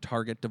we can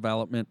target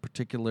development,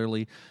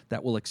 particularly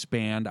that will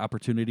expand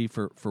opportunity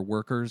for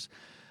workers.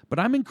 But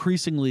I'm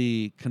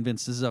increasingly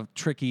convinced this is a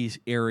tricky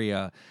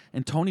area,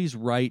 and Tony's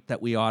right that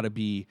we ought to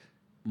be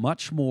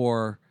much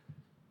more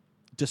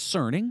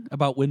discerning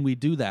about when we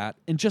do that.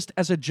 And just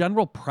as a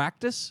general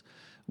practice,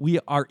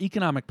 our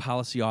economic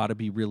policy ought to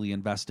be really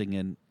investing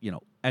in,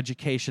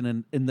 education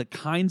and in the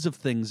kinds of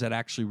things that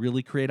actually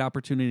really create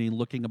opportunity, and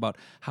looking about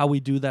how we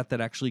do that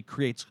actually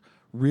creates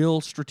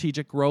real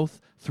strategic growth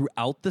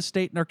throughout the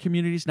state and our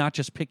communities, not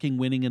just picking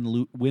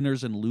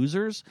winners and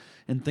losers,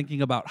 and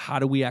thinking about how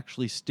do we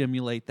actually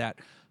stimulate that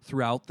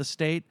throughout the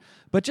state.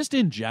 But just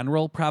in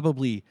general,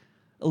 probably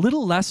a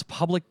little less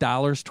public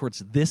dollars towards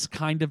this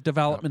kind of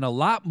development, a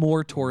lot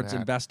more towards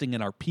investing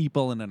in our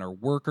people and in our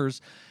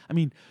workers. I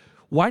mean,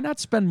 why not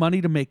spend money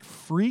to make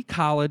free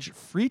college,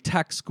 free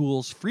tech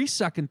schools, free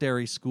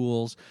secondary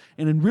schools,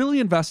 and in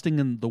really investing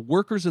in the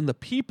workers and the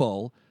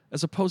people,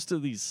 as opposed to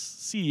these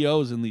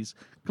CEOs and these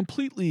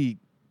completely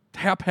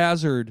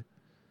haphazard,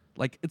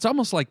 it's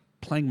almost like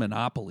playing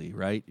Monopoly,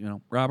 right?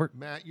 Robert?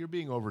 Matt, you're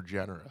being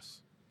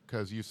overgenerous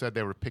because you said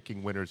they were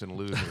picking winners and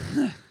losers.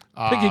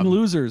 Picking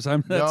losers.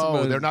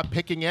 No, they're not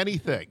picking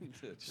anything.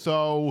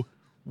 So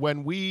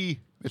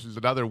this is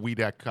another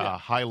WEDC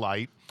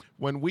highlight,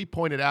 when we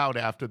pointed out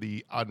after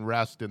the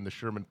unrest in the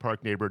Sherman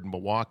Park neighborhood in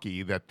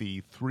Milwaukee that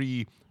the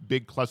 3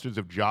 big clusters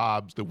of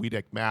jobs the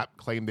WEDC map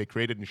claimed they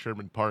created in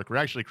Sherman Park were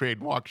actually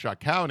created in Waukesha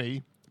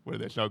County, where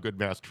there's no good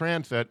mass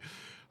transit,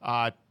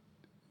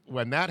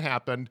 when that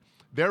happened,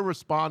 their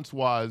response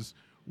was,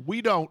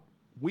 we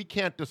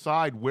can't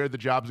decide where the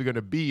jobs are going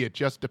to be. It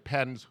just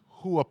depends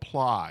who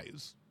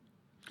applies.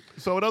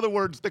 So in other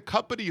words, the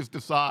companies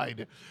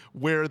decide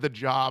where the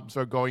jobs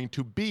are going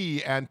to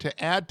be. And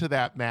to add to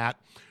that, Matt,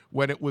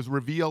 when it was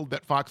revealed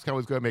that Foxconn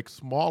was going to make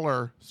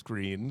smaller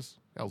screens,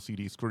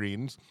 LCD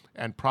screens,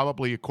 and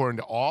probably, according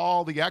to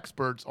all the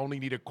experts, only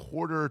need a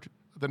quarter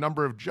the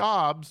number of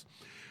jobs,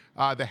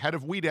 The head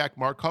of WEDC,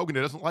 Mark Hogan,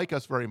 who doesn't like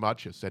us very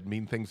much, has said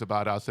mean things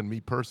about us and me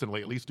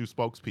personally, at least two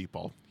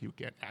spokespeople. You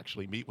can't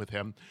actually meet with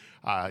him.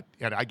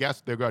 And I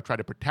guess they're going to try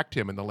to protect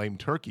him in the lame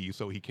turkey,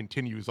 so he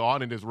continues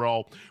on in his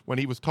role. When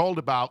he was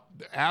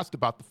asked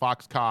about the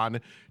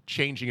Foxconn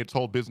changing its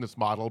whole business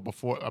model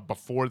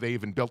before they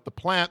even built the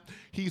plant,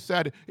 he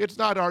said, it's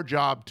not our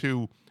job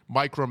to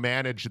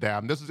micromanage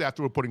them. This is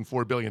after we're putting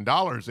 $4 billion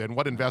in.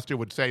 What investor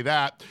would say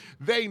that?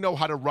 They know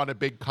how to run a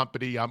big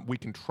company. We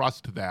can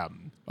trust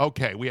them.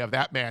 Okay, we have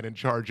that man in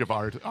charge of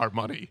our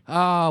money.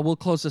 We'll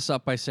close this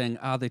up by saying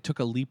they took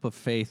a leap of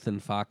faith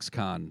in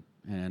Foxconn.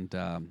 And,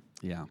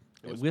 yeah.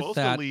 It was supposed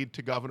to lead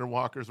to Governor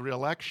Walker's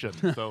reelection.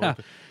 So,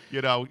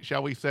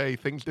 shall we say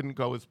things didn't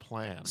go as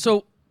planned.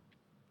 So,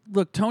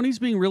 look, Tony's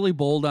being really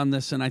bold on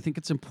this, and I think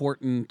it's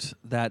important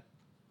that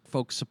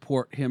folks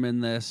support him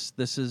in this.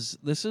 This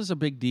is a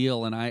big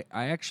deal, and I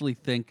actually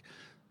think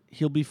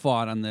he'll be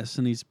fought on this,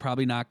 and he's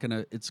probably not going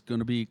to – it's going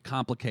to be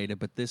complicated,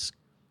 but this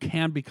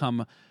can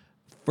become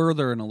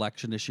further an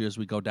election issue as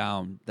we go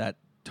down. That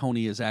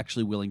Tony is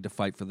actually willing to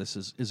fight for this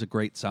is a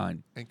great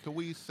sign. And can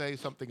we say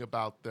something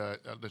about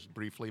just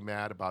briefly,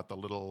 Matt, about the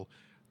little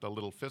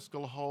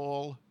fiscal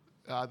hole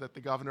that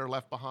the governor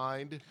left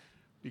behind?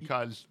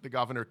 Because the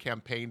governor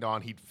campaigned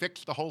on he'd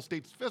fix the whole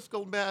state's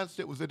fiscal mess.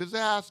 It was a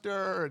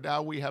disaster. And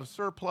now we have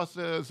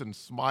surpluses, and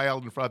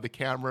smiled in front of the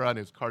camera in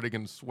his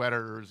cardigan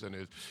sweaters and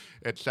his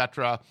et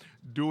cetera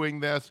doing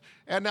this.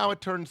 And now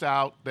it turns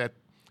out that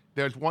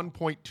there's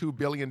 $1.2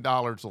 billion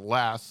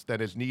less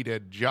than is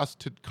needed just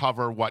to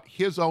cover what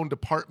his own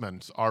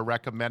departments are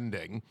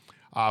recommending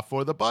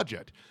for the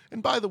budget.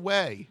 And by the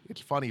way,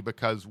 it's funny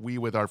because we,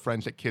 with our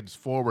friends at Kids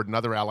Forward and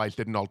other allies,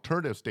 did an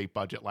alternative state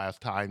budget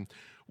last time.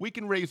 We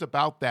can raise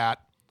about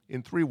that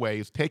in three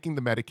ways: taking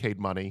the Medicaid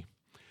money,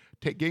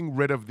 getting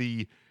rid of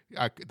the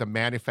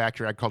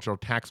manufacturer agricultural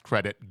tax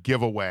credit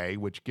giveaway,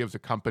 which gives a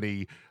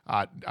company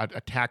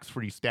a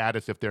tax-free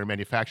status if they're a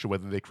manufacturer,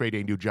 whether they create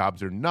any new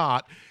jobs or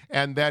not,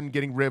 and then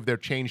getting rid of their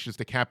changes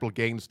to capital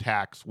gains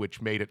tax,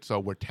 which made it so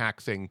we're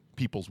taxing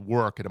people's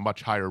work at a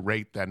much higher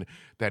rate than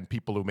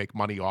people who make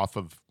money off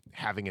of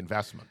having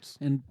investments.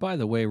 And by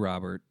the way,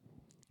 Robert,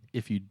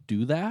 if you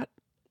do that,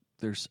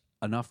 there's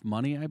enough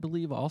money, I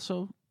believe,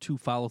 also to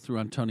follow through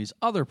on Tony's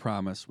other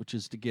promise, which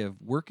is to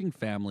give working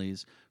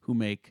families who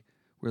make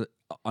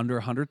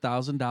under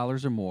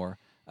 $100,000 or more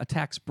a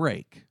tax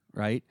break,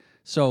 right?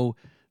 So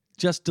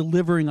just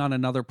delivering on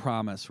another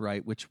promise,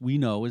 right, which we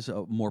know is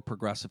a more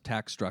progressive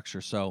tax structure.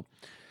 So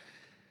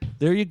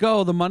there you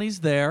go. The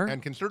money's there.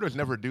 And conservatives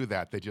never do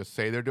that. They just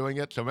say they're doing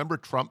it. So remember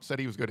Trump said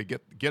he was going to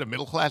get a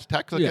middle-class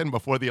tax again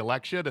before the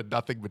election, and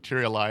nothing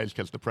materialized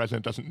because the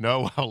president doesn't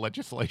know how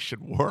legislation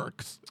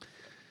works.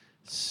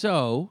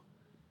 So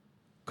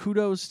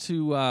kudos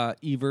to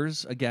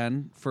Evers,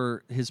 again,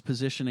 for his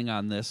positioning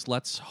on this.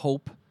 Let's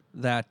hope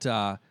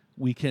that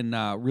we can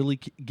really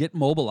get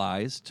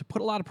mobilized to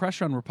put a lot of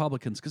pressure on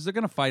Republicans, because they're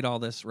going to fight all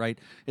this, right?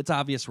 It's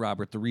obvious,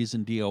 Robert, the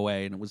reason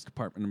DOA, and it was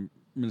Department of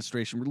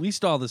Administration,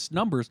 released all this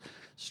numbers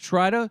is to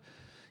try to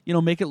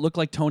make it look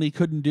like Tony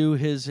couldn't do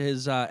his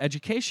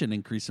education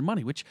increase in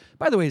money, which,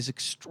 by the way, is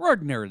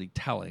extraordinarily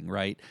telling,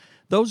 right?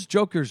 Those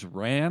jokers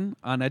ran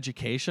on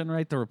education,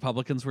 right? The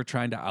Republicans were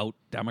trying to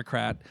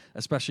out-Democrat,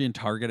 especially in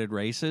targeted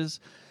races,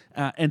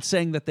 and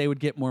saying that they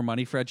would get more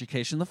money for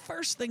education. The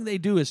first thing they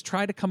do is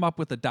try to come up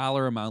with a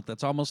dollar amount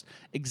that's almost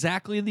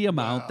exactly the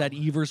amount that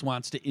Evers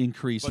wants to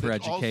increase for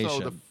education.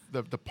 Also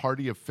the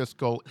party of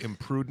fiscal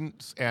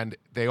imprudence, and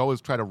they always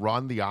try to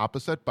run the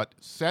opposite. But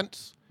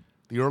since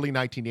the early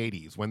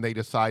 1980s, when they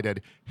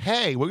decided,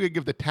 hey, we're going to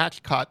give the tax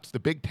cuts, the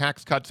big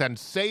tax cuts, and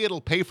say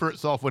it'll pay for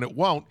itself when it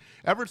won't,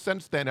 ever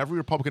since then, every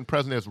Republican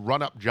president has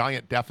run up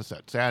giant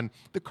deficits. And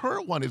the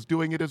current one is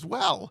doing it as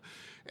well.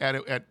 And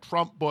at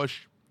Trump,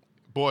 Bush,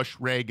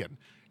 Reagan.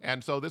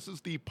 And so this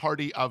is the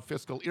party of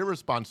fiscal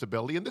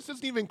irresponsibility. And this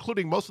isn't even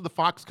including most of the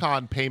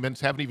Foxconn payments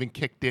haven't even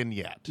kicked in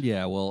yet.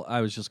 Yeah, well, I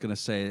was just going to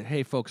say,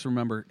 hey, folks,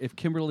 remember, if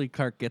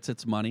Kimberly-Clark gets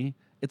its money,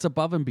 it's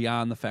above and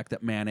beyond the fact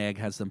that ManAg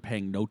has them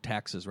paying no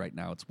taxes right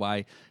now. It's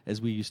why,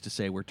 as we used to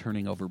say, we're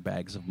turning over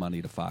bags of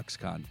money to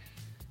Foxconn.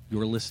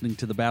 You're listening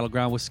to the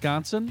Battleground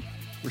Wisconsin.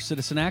 We're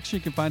Citizen Action.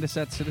 You can find us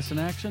at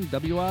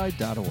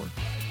citizenactionwi.org.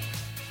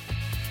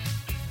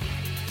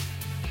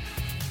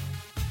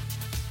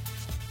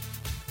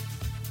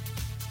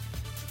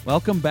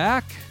 Welcome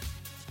back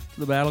to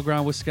the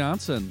Battleground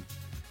Wisconsin.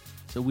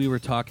 So we were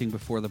talking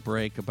before the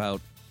break about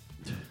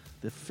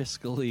the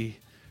fiscally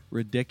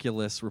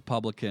ridiculous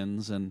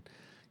Republicans, and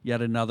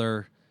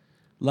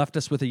left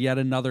us with yet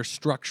another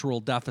structural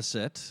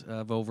deficit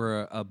of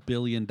over $1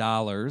 billion.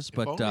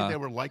 But only they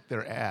were like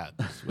their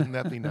ads. Wouldn't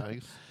that be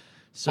nice?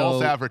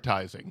 False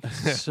advertising.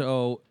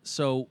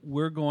 so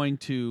we're going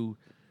to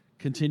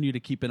continue to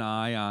keep an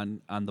eye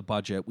on the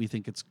budget. We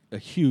think it's a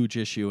huge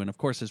issue, and of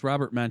course, as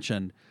Robert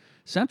mentioned,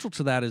 central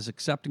to that is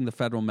accepting the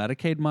federal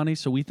Medicaid money.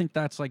 So we think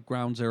that's like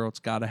ground zero. It's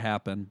got to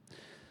happen.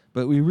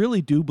 But we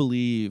really do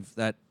believe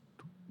that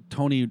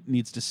Tony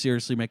needs to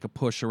seriously make a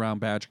push around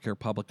Badger Care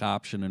public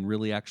option and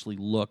really actually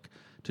look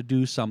to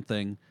do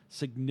something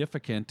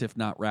significant, if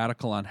not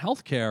radical, on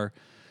healthcare.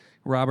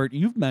 Robert,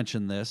 you've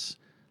mentioned this.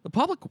 The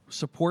public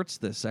supports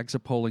this.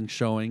 Exit polling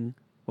showing,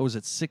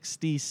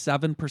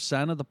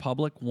 67% of the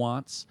public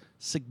wants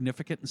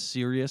significant and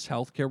serious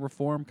healthcare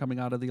reform coming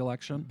out of the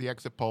election? The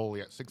exit poll,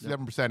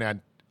 67%, and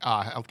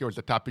healthcare was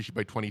the top issue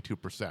by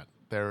 22%.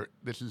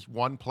 This is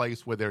one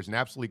place where there's an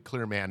absolutely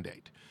clear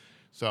mandate.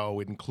 So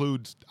it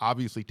includes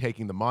obviously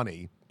taking the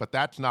money, but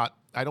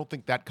I don't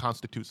think that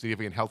constitutes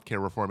significant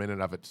healthcare reform in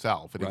and of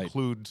itself. It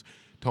includes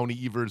Tony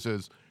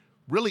Evers's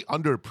really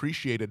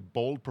underappreciated,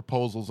 bold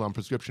proposals on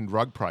prescription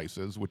drug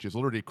prices, which is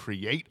literally to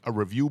create a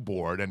review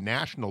board, and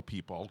national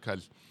people,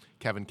 because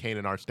Kevin Kane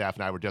and our staff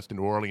and I were just in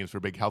New Orleans for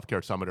a big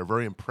healthcare summit, are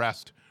very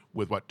impressed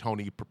with what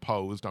Tony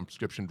proposed on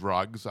prescription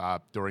drugs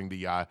during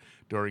the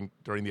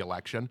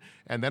election.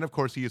 And then, of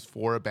course, he is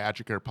for a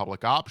Badger Care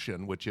public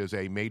option, which is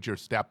a major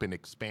step in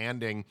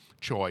expanding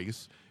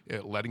choice,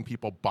 letting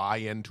people buy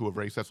into a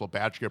very successful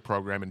Badger Care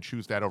program and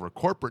choose that over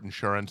corporate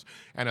insurance,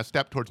 and a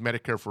step towards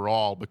Medicare for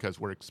all, because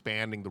we're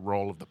expanding the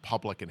role of the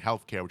public in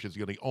healthcare, which is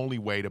the only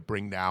way to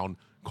bring down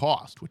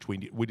cost, which we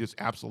just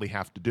absolutely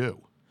have to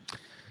do.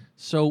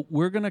 So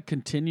we're going to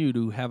continue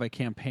to have a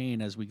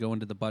campaign as we go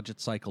into the budget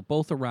cycle,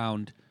 both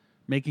around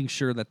making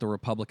sure that the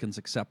Republicans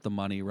accept the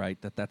money, right?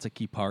 That's a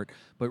key part,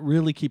 but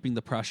really keeping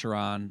the pressure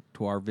on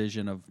to our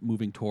vision of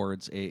moving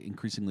towards a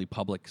increasingly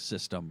public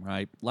system,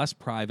 right? Less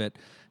private,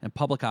 and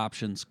public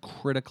options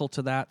critical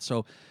to that.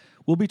 So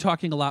we'll be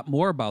talking a lot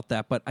more about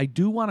that, but I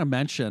do want to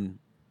mention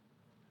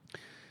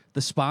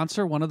the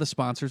sponsor, one of the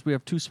sponsors. We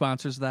have two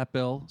sponsors of that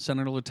bill,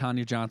 Senator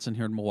LaTanya Johnson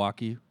here in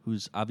Milwaukee,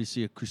 who's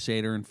obviously a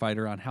crusader and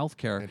fighter on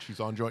healthcare. And she's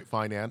on Joint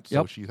Finance,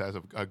 so she has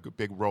a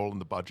big role in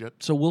the budget.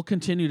 So we'll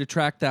continue to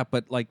track that,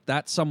 but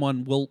that's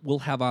someone we'll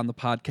have on the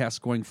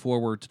podcast going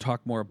forward to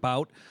talk more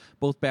about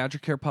both Badger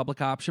Care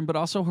public option, but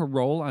also her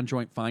role on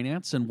Joint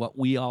Finance and what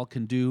we all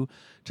can do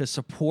to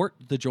support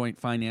the Joint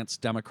Finance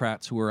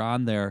Democrats who are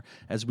on there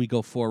as we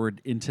go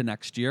forward into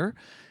next year.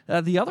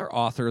 The other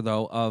author,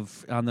 though,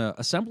 on the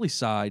Assembly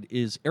side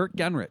is Eric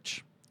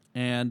Genrich.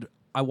 And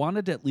I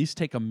wanted to at least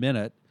take a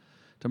minute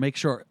to make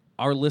sure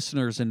our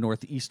listeners in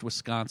Northeast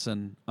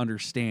Wisconsin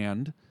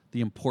understand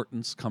the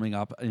importance coming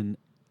up in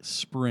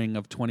spring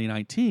of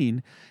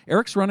 2019.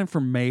 Eric's running for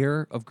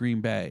mayor of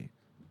Green Bay.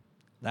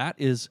 That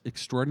is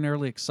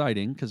extraordinarily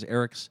exciting because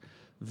Eric's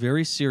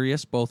very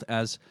serious, both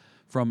as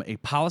from a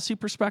policy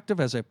perspective,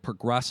 as a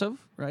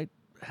progressive, right?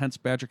 Hence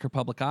Badger Care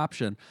public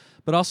option,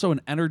 but also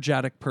an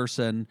energetic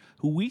person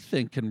who we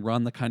think can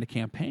run the kind of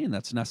campaign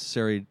that's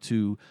necessary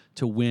to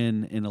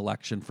win an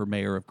election for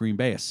mayor of Green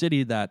Bay, a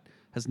city that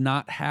has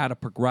not had a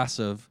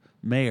progressive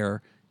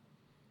mayor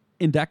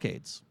in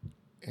decades.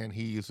 And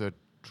he's a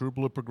true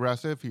blue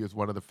progressive. He is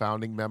one of the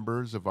founding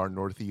members of our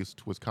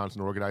Northeast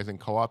Wisconsin Organizing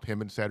Co-op,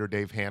 him and Senator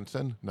Dave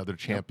Hansen, another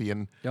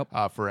champion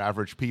for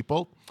average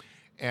people.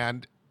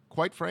 And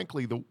quite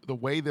frankly, the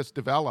way this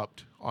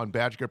developed on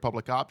Badger Care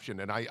public option,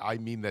 and I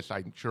mean this,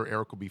 I'm sure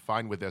Eric will be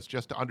fine with this,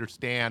 just to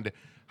understand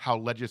how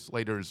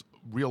legislators,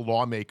 real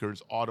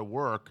lawmakers, ought to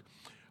work.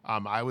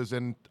 I was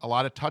in a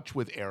lot of touch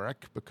with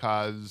Eric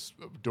because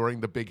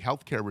during the big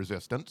healthcare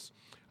resistance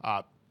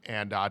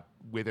and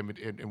with him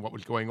and what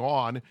was going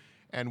on,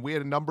 and we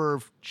had a number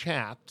of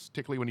chats,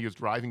 particularly when he was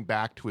driving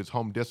back to his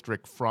home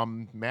district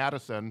from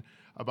Madison,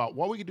 about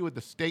what we could do at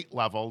the state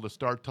level to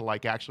start to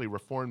actually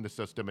reform the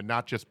system and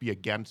not just be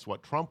against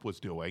what Trump was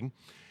doing.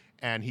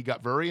 And he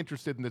got very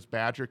interested in this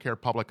Badger Care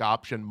public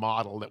option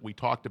model that we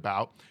talked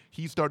about.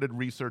 He started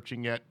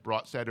researching it,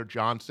 brought Senator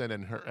Johnson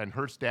and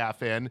her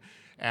staff in,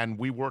 and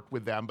we worked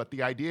with them. But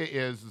the idea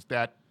is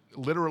that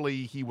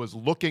literally he was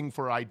looking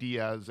for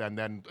ideas and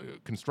then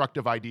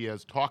constructive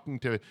ideas, talking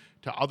to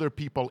other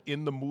people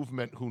in the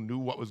movement who knew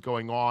what was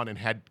going on and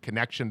had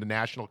connection to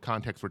national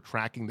context for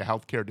tracking the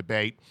healthcare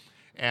debate,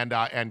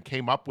 and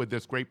came up with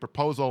this great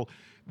proposal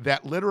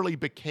that literally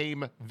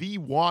became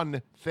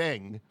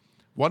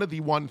one of the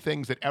one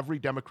things that every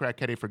Democrat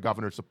candidate for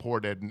governor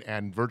supported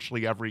and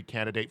virtually every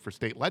candidate for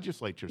state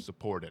legislature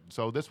supported.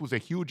 So this was a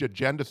huge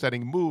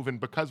agenda-setting move, and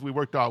because we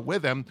worked out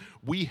with him,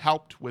 we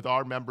helped with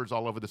our members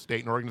all over the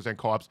state and organizing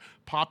co-ops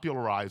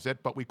popularize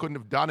it, but we couldn't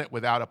have done it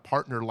without a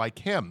partner like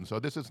him. So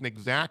this is an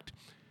exact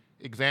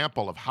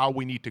example of how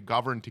we need to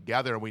govern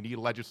together, and we need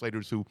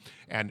legislators who,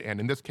 and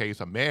in this case,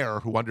 a mayor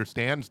who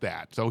understands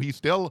that. So he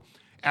still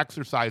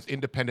exercised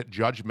independent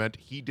judgment.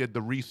 He did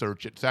the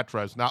research, et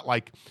cetera. It's not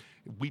like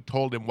we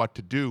told him what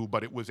to do,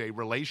 but it was a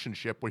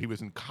relationship where he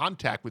was in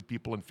contact with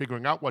people and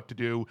figuring out what to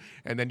do,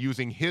 and then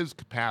using his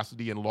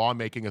capacity and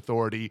lawmaking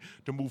authority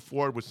to move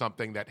forward with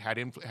something that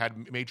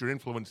had major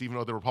influence, even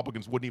though the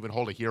Republicans wouldn't even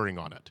hold a hearing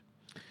on it.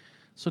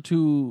 So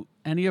to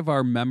any of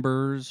our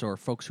members or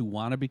folks who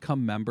want to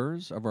become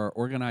members of our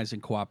organizing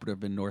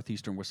cooperative in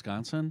northeastern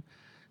Wisconsin,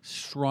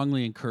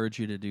 strongly encourage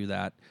you to do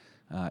that.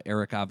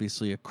 Eric,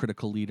 obviously a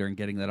critical leader in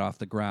getting that off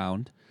the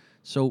ground.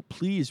 So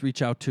please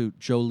reach out to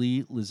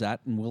Jolie Lizette,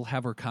 and we'll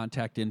have her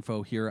contact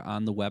info here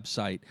on the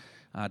website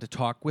to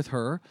talk with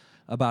her.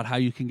 about how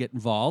you can get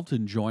involved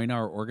and join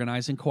our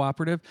organizing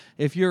cooperative.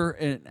 If you're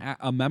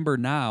a member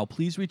now,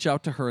 please reach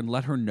out to her and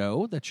let her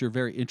know that you're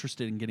very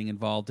interested in getting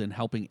involved in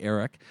helping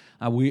Eric.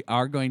 We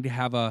are going to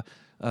have a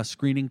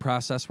screening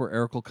process where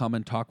Eric will come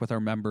and talk with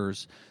our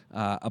members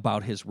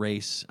about his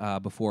race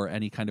before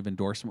any kind of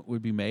endorsement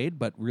would be made,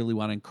 but really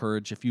want to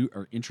encourage, if you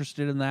are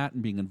interested in that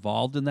and being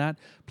involved in that,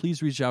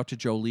 please reach out to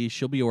Jolie.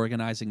 She'll be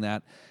organizing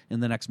that in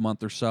the next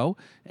month or so,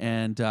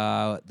 and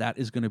that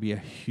is going to be a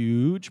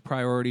huge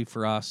priority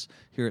for us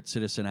here at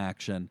Citizen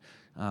Action.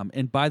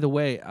 And by the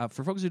way,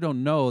 for folks who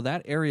don't know,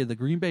 that area, the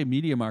Green Bay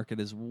Media Market,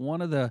 is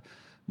one of the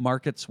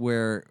markets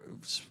where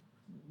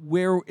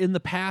in the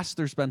past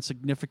there's been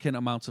significant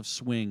amounts of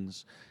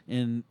swings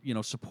in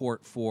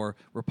support for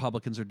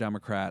Republicans or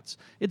Democrats.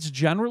 It's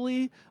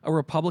generally a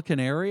Republican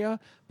area,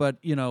 but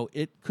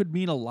it could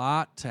mean a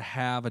lot to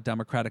have a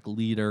Democratic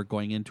leader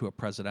going into a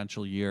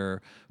presidential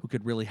year who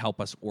could really help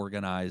us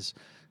organize.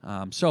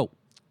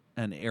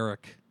 And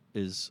Eric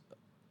is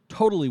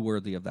totally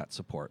worthy of that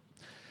support.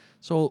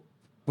 So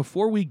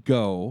before we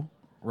go,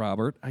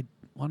 Robert, I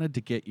wanted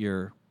to get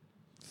your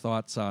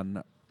thoughts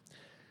on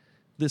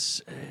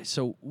this.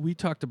 So we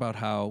talked about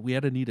how we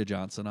had Anita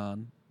Johnson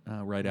on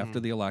right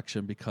after the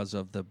election because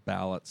of the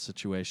ballot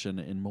situation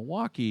in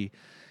Milwaukee,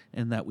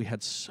 and that we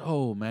had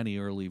so many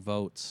early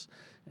votes,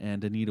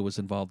 and Anita was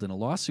involved in a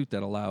lawsuit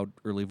that allowed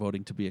early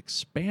voting to be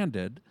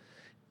expanded.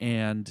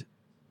 And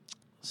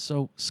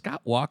so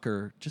Scott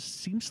Walker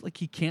just seems like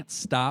he can't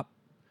stop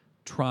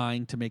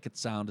trying to make it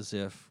sound as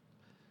if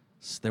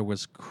there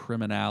was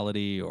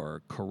criminality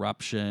or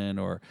corruption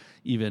or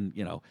even,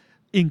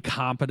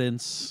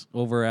 incompetence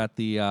over at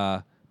the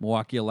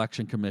Milwaukee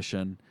Election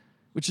Commission,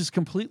 which is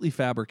completely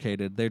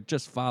fabricated. They're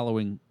just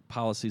following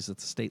policies that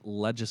the state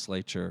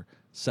legislature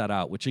set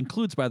out, which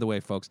includes, by the way,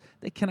 folks,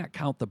 they cannot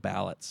count the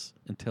ballots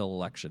until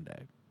Election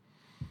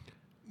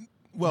Day.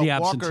 Well, the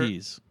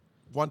absentees.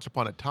 Walker, once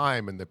upon a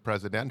time in the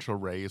presidential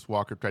race,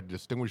 Walker tried to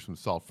distinguish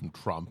himself from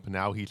Trump.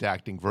 Now he's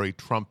acting very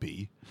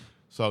Trumpy.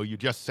 So you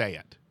just say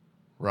it,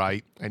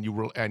 right? And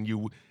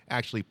you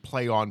actually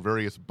play on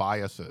various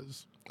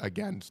biases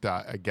against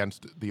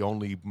the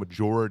only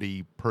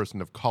majority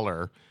person of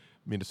color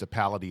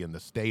municipality in the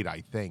state,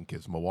 I think,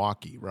 is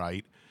Milwaukee,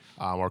 right?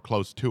 Or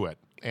close to it.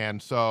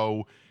 And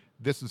so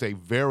this is a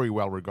very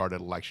well-regarded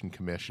election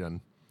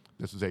commission.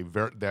 This is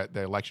the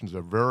elections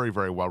are very,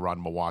 very well run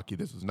in Milwaukee.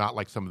 This is not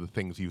like some of the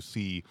things you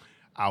see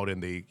out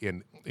in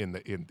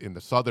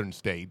the southern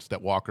states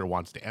that Walker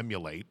wants to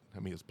emulate.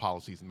 I mean, his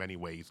policies in many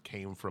ways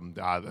came from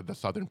the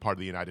southern part of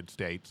the United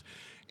States.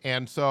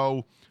 And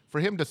so for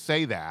him to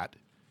say that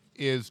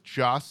is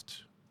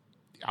just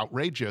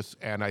outrageous,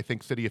 and I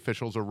think city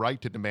officials are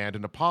right to demand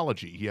an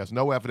apology. He has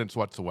no evidence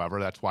whatsoever.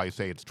 That's why I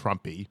say it's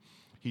Trumpy.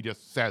 He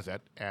just says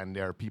it, and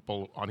there are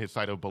people on his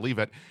side who believe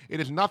it. It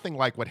is nothing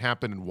like what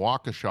happened in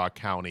Waukesha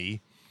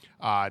County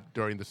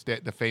during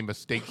the famous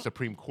state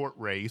Supreme Court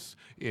race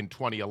in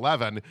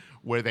 2011,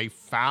 where they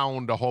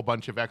found a whole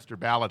bunch of extra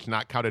ballots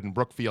not counted in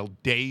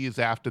Brookfield days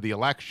after the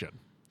election.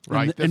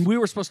 Right, and we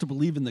were supposed to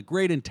believe in the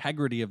great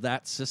integrity of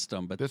that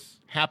system, but this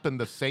happened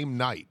the same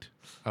night.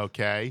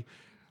 Okay,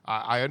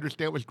 I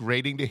understand it was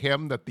grating to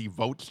him that the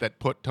votes that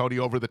put Tony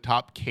over the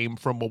top came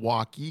from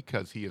Milwaukee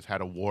because he has had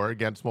a war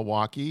against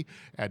Milwaukee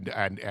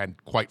and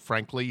quite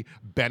frankly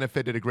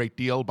benefited a great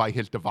deal by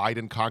his divide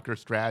and conquer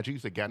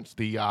strategies against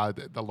the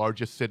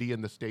largest city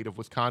in the state of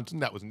Wisconsin.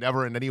 That was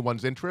never in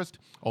anyone's interest,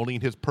 only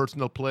in his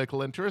personal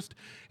political interest.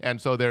 And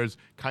so there's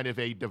kind of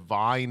a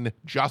divine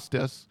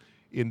justice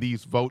in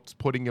these votes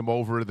putting him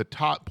over the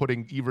top,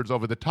 putting Evers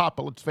over the top.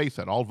 But let's face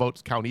it, all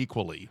votes count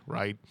equally,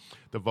 right?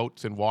 The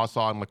votes in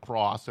Wausau and La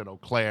Crosse and Eau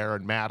Claire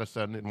and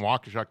Madison and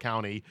Waukesha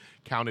County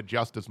counted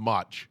just as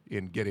much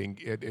in getting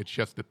it. It's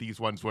just that these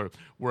ones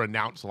were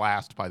announced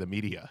last by the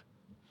media.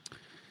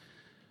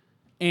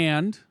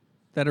 And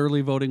that early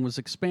voting was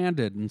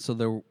expanded, and so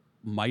there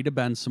might have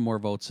been some more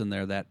votes in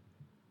there that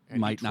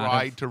might not have.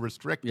 Tried to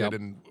restrict it,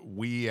 and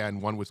we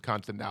and One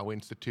Wisconsin Now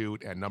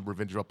Institute and a number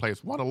of individual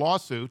players won a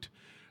lawsuit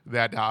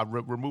that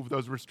removed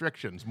those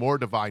restrictions, more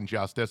divine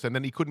justice. And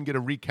then he couldn't get a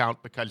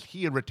recount because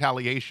he, in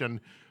retaliation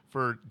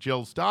for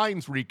Jill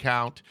Stein's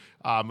recount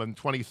in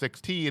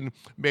 2016,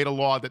 made a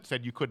law that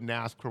said you couldn't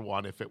ask for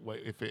one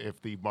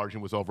if the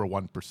margin was over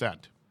 1%.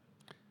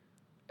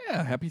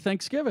 Yeah, happy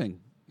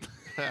Thanksgiving.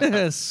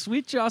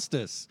 Sweet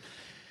justice.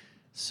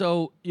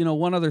 So,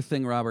 one other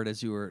thing, Robert,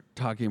 as you were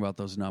talking about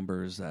those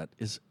numbers, that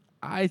is,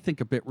 I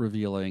think, a bit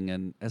revealing.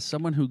 And as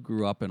someone who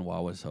grew up in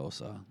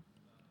Wauwatosa,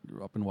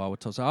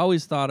 I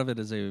always thought of it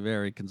as a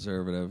very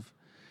conservative,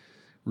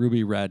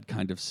 ruby red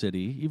kind of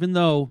city, even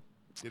though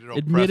did it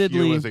oppress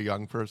you as a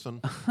young person?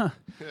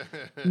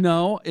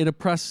 No, it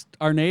oppressed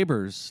our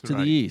neighbors to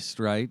Right. the east,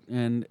 right?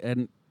 And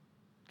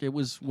it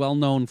was well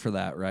known for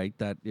that, right?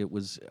 That it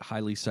was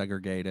highly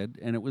segregated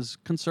and it was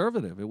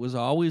conservative. It was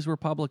always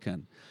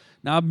Republican.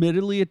 Now,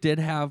 admittedly, it did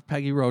have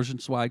Peggy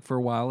Rosenzweig for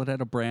a while. It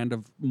had a brand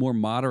of more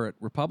moderate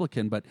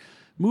Republican, but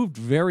moved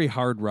very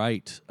hard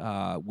right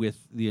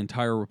with the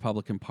entire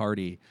Republican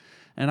Party.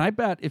 And I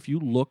bet if you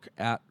look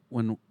at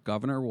when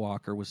Governor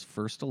Walker was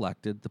first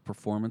elected, the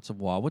performance of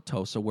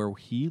Wauwatosa, where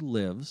he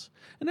lives,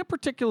 and in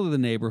particular the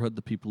neighborhood,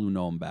 the people who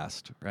know him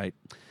best, right,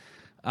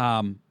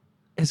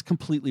 has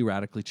completely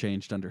radically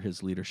changed under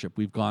his leadership.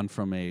 We've gone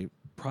from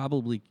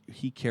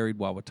he carried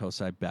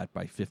Wauwatosa, I bet,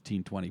 by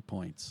 15, 20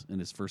 points in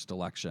his first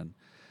election.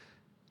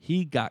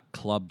 He got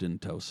clubbed in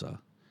Tosa.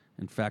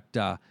 In fact,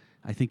 I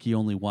think he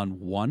only won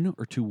 1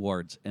 or 2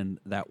 wards, and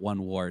that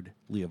one ward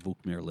Leah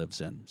Vukmir lives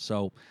in.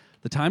 So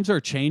the times are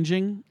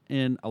changing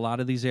in a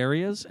lot of these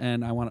areas,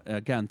 and I want to,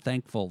 again,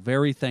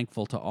 very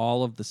thankful to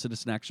all of the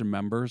Citizen Action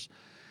members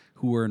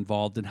who were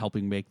involved in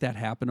helping make that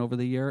happen over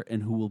the year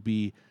and who will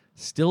be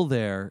still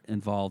there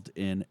involved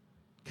in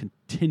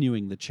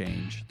continuing the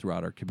change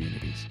throughout our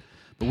communities.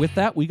 But with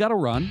that, we got to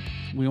run.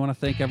 We want to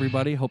thank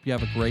everybody. Hope you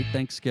have a great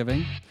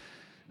Thanksgiving.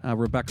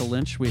 Rebecca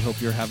Lynch, we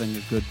hope you're having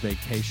a good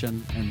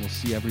vacation, and we'll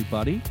see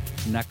everybody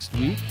next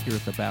week here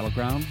at the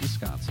Battleground,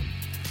 Wisconsin.